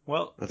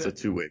 Well, That's a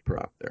two-way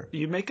prop there.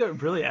 you make a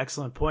really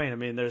excellent point. I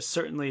mean, there's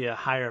certainly a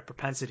higher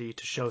propensity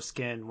to show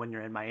skin when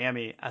you're in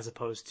Miami as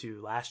opposed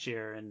to last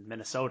year in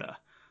Minnesota.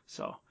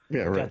 So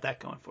Yeah, you got right. that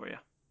going for you.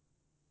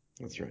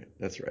 That's right.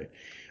 That's right.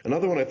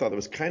 Another one I thought that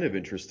was kind of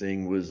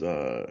interesting was,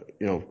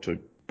 to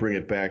bring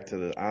it back to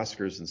the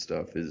Oscars and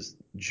stuff, is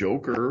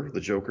Joker,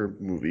 the Joker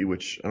movie,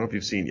 which I don't know if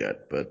you've seen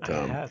yet, but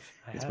I have.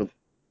 I it's have. been,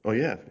 oh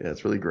yeah,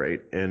 it's really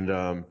great.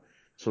 And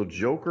so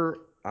Joker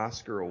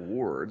Oscar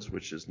Awards,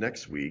 which is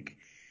next week,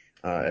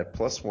 at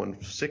plus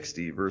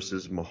 160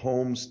 versus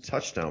Mahomes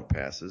touchdown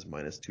passes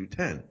minus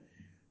 210.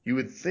 You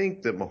would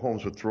think that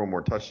Mahomes would throw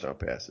more touchdown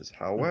passes.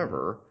 Mm-hmm.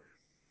 However,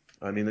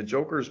 I mean, the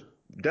Joker's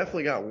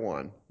definitely got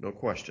one, no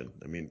question.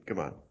 I mean, come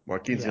on,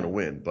 Joaquin's going Yeah. to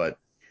win, but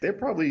they're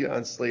probably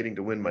on slating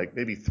to win like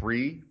maybe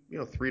three,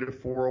 3 to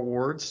 4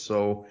 awards.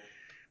 So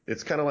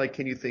it's kind of like,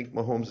 can you think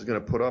Mahomes is going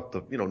to put up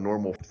the,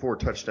 normal 4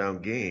 touchdown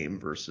game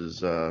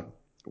versus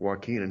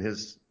Joaquin in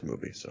his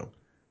movie? So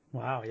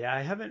Wow, yeah,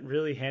 I haven't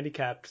really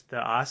handicapped the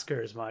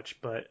Oscars much,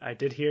 but I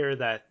did hear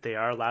that they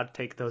are allowed to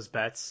take those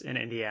bets in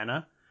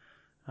Indiana.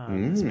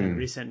 Has been mm,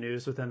 recent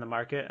news within the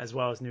market, as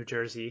well as New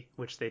Jersey,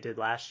 which they did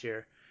last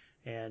year,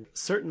 and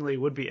certainly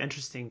would be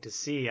interesting to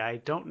see. I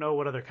don't know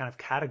what other kind of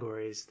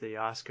categories the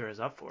Oscar is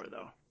up for,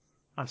 though.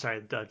 I'm sorry,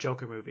 the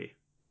Joker movie.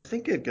 I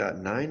think it got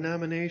 9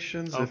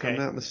 nominations, if I'm Okay,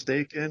 not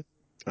mistaken.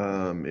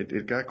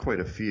 It got quite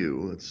a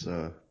few. Let's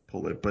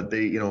pull it, but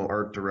they,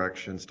 art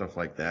direction, stuff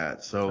like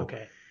that. So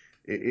okay,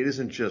 it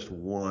isn't just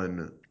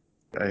one.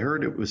 I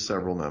heard it was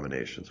several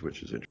nominations,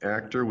 which is interesting.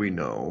 Actor, we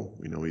know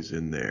he's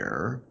in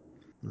there.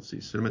 Let's see,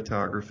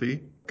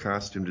 cinematography,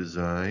 costume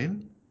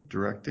design,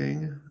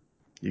 directing.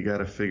 You got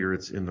to figure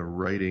it's in the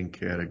writing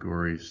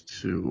categories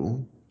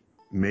too.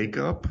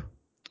 Makeup,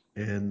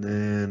 and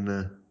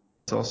then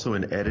it's also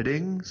in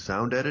editing,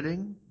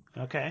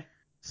 okay.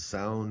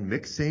 sound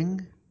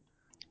mixing,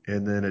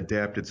 and then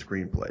adapted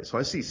screenplay. So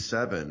I see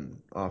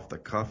 7 off the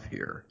cuff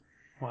here.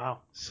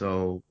 Wow.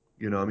 So,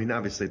 I mean,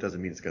 obviously it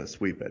doesn't mean it's going to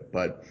sweep it,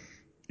 but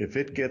if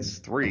it gets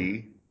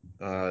 3,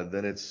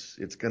 then it's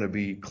going to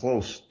be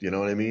close. You know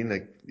what I mean?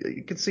 Like,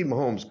 you can see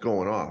Mahomes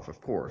going off,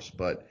 of course,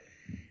 but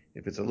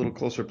if it's a little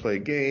closer play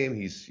game,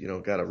 he's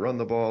got to run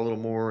the ball a little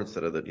more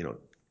instead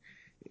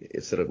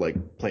of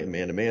like playing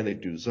man to man, they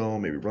do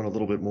zone, maybe run a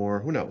little bit more.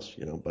 Who knows?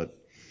 But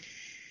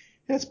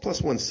Yeah, it's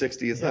plus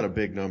 160. It's not Yep. a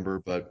big number,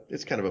 but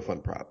it's kind of a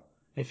fun prop.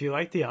 If you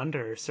like the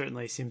under,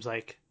 certainly seems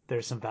like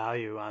there's some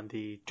value on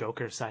the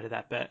Joker side of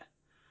that bet.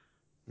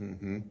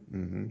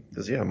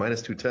 Because yeah,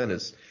 minus 210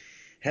 is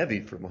heavy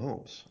for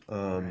Mahomes.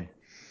 Right.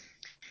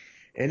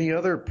 Any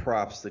other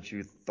props that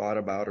you thought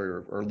about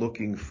or are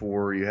looking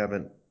for? You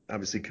haven't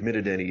obviously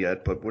committed to any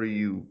yet, but what are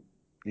you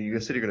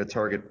said you're going to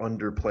target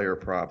under player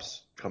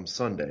props come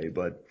Sunday,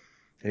 but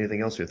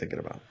anything else you're thinking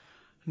about?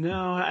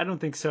 No, I don't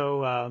think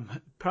so.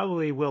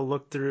 Probably will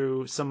look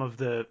through some of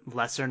the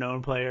lesser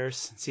known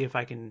players, see if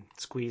I can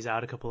squeeze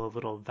out a couple of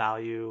little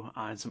value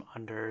on some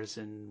unders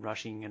and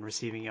rushing and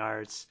receiving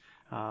yards.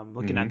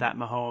 Looking at Mm-hmm. that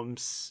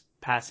Mahomes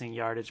passing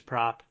yardage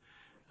prop.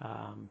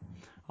 Um,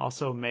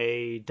 Also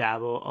may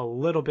dabble a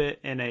little bit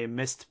in a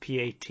missed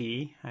PAT.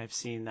 I've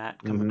seen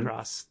that come Mm-hmm.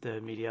 across the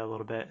media a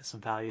little bit.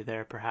 Some value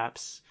there,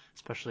 perhaps,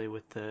 especially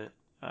with the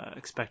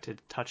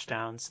expected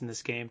touchdowns in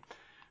this game.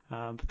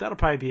 But that'll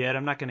probably be it.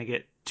 I'm not going to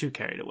get too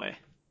carried away.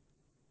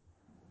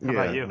 How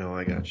about Yeah, you? no,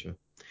 I got you.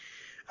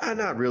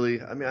 Not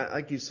really. I mean,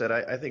 like you said,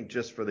 I think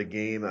just for the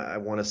game, I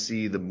want to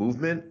see the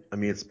movement. I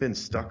mean, it's been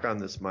stuck on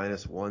this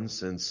minus one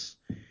since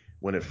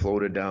when it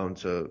floated down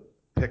to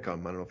pick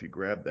 'em. I don't know if you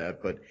grabbed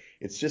that, but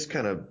it's just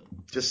kind of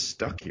just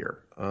stuck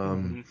here.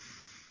 Mm-hmm.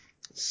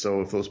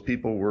 So if those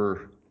people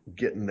were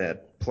getting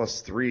that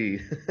plus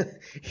three,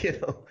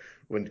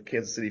 when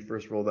Kansas City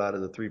first rolled out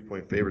as a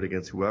 3-point favorite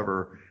against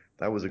whoever,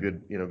 that was a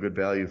good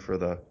value for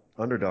the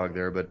underdog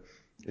there. But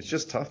it's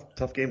just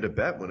tough game to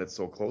bet when it's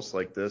so close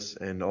like this.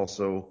 And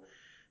also,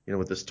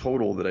 with this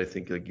total that I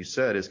think, like you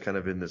said, is kind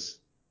of in this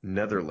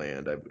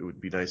Netherland. It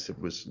would be nice if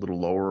it was a little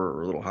lower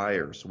or a little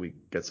higher so we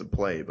get some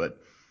play. But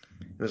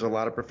there's a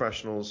lot of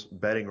professionals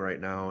betting right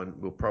now,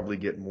 and we'll probably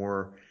get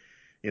more,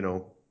 you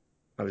know,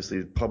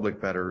 obviously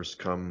public bettors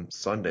come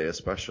Sunday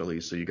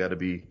especially, so you got to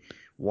be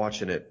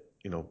watching it,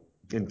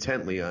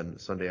 intently on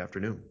Sunday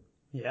afternoon.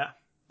 Yeah,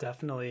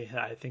 definitely.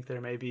 I think there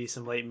may be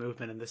some late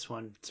movement in this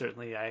one.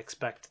 Certainly, I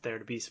expect there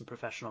to be some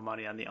professional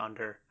money on the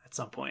under at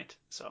some point.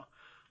 So,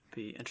 it'll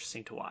be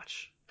interesting to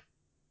watch.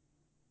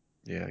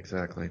 Yeah,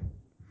 exactly.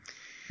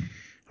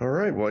 All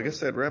right. Well, I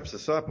guess that wraps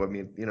us up. I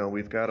mean,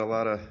 we've got a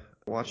lot of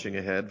watching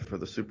ahead for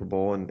the Super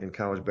Bowl and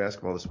college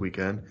basketball this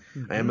weekend. I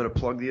am Mm-hmm. going to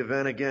plug the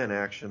event again,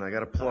 Action. I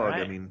got to All plug. I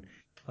right, mean,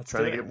 let's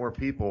trying do to it. get more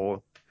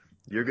people.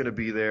 You're going to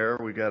be there.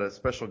 We got a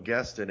special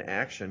guest in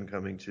Action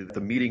coming to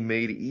the meeting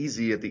made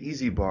easy at the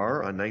Easy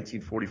Bar on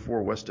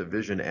 1944 West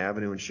Division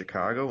Avenue in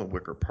Chicago in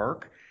Wicker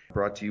Park.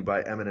 Brought to you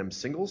by M&M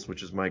Singles,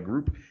 which is my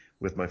group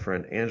with my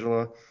friend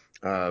Angela.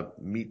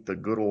 Meet the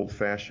good old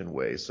fashioned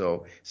way.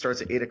 So it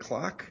starts at 8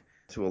 o'clock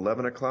to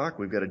 11 o'clock.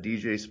 We've got a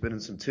DJ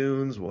spinning some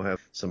tunes. We'll have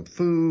some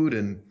food,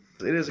 and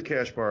it is a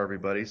cash bar,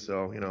 everybody.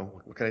 So,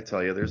 what can I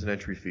tell you? There's an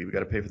entry fee. We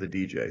got to pay for the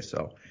DJ.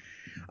 So,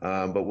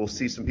 but we'll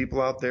see some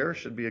people out there.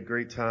 Should be a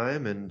great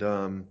time.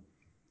 And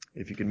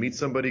if you can meet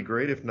somebody,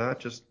 great. If not,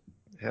 just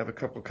have a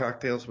couple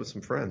cocktails with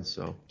some friends.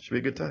 So, should be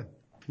a good time.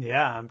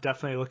 Yeah, I'm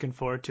definitely looking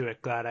forward to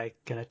it. Glad I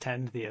can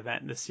attend the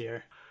event this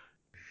year.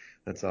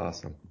 That's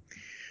awesome.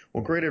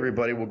 Well, great,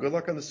 everybody. Well, good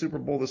luck on the Super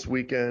Bowl this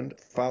weekend.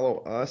 Follow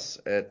us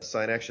at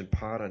Side Action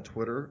Pod on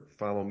Twitter.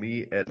 Follow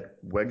me at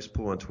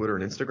Wegspool on Twitter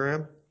and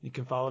Instagram. You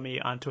can follow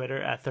me on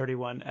Twitter at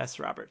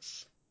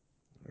 31sroberts.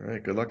 All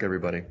right. Good luck,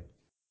 everybody.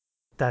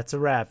 That's a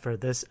wrap for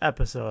this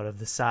episode of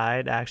the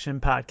Side Action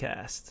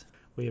Podcast.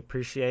 We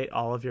appreciate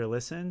all of your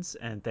listens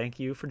and thank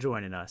you for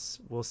joining us.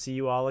 We'll see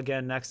you all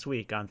again next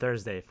week on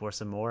Thursday for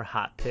some more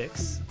hot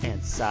picks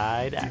and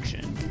side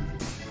action.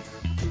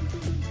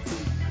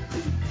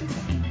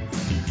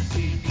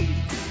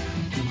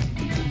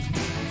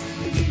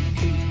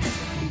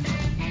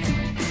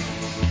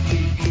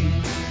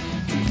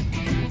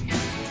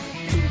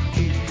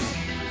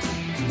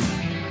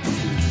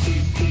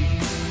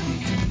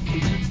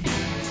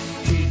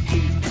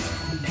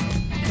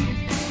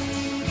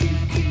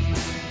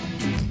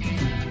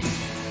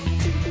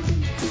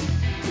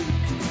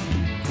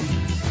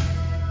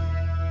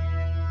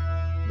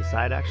 The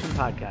Side Action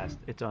Podcast,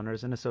 its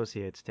owners and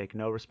associates take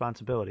no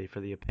responsibility for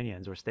the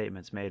opinions or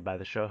statements made by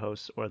the show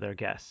hosts or their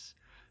guests.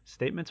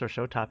 Statements or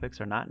show topics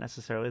are not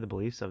necessarily the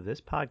beliefs of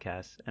this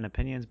podcast, and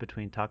opinions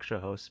between talk show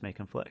hosts may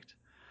conflict.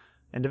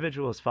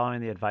 Individuals following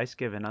the advice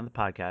given on the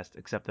podcast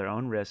accept their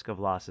own risk of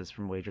losses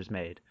from wagers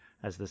made,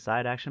 as the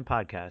Side Action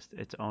Podcast,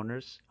 its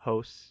owners,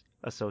 hosts,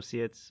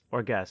 associates,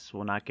 or guests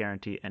will not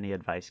guarantee any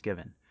advice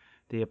given.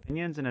 The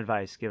opinions and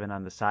advice given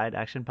on the Side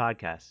Action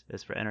Podcast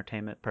is for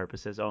entertainment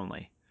purposes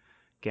only.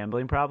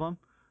 Gambling problem?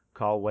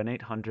 Call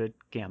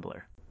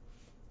 1-800-GAMBLER.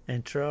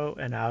 Intro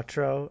and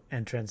outro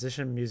and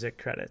transition music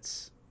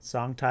credits.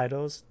 Song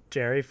titles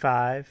Jerry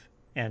 5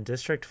 and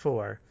District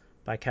 4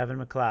 by Kevin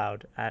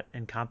MacLeod at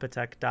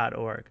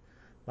incompetech.org.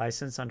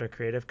 Licensed under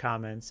Creative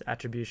Commons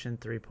Attribution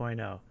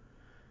 3.0.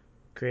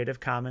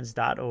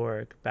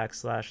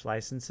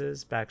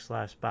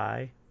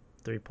 creativecommons.org/licenses/by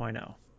 3.0.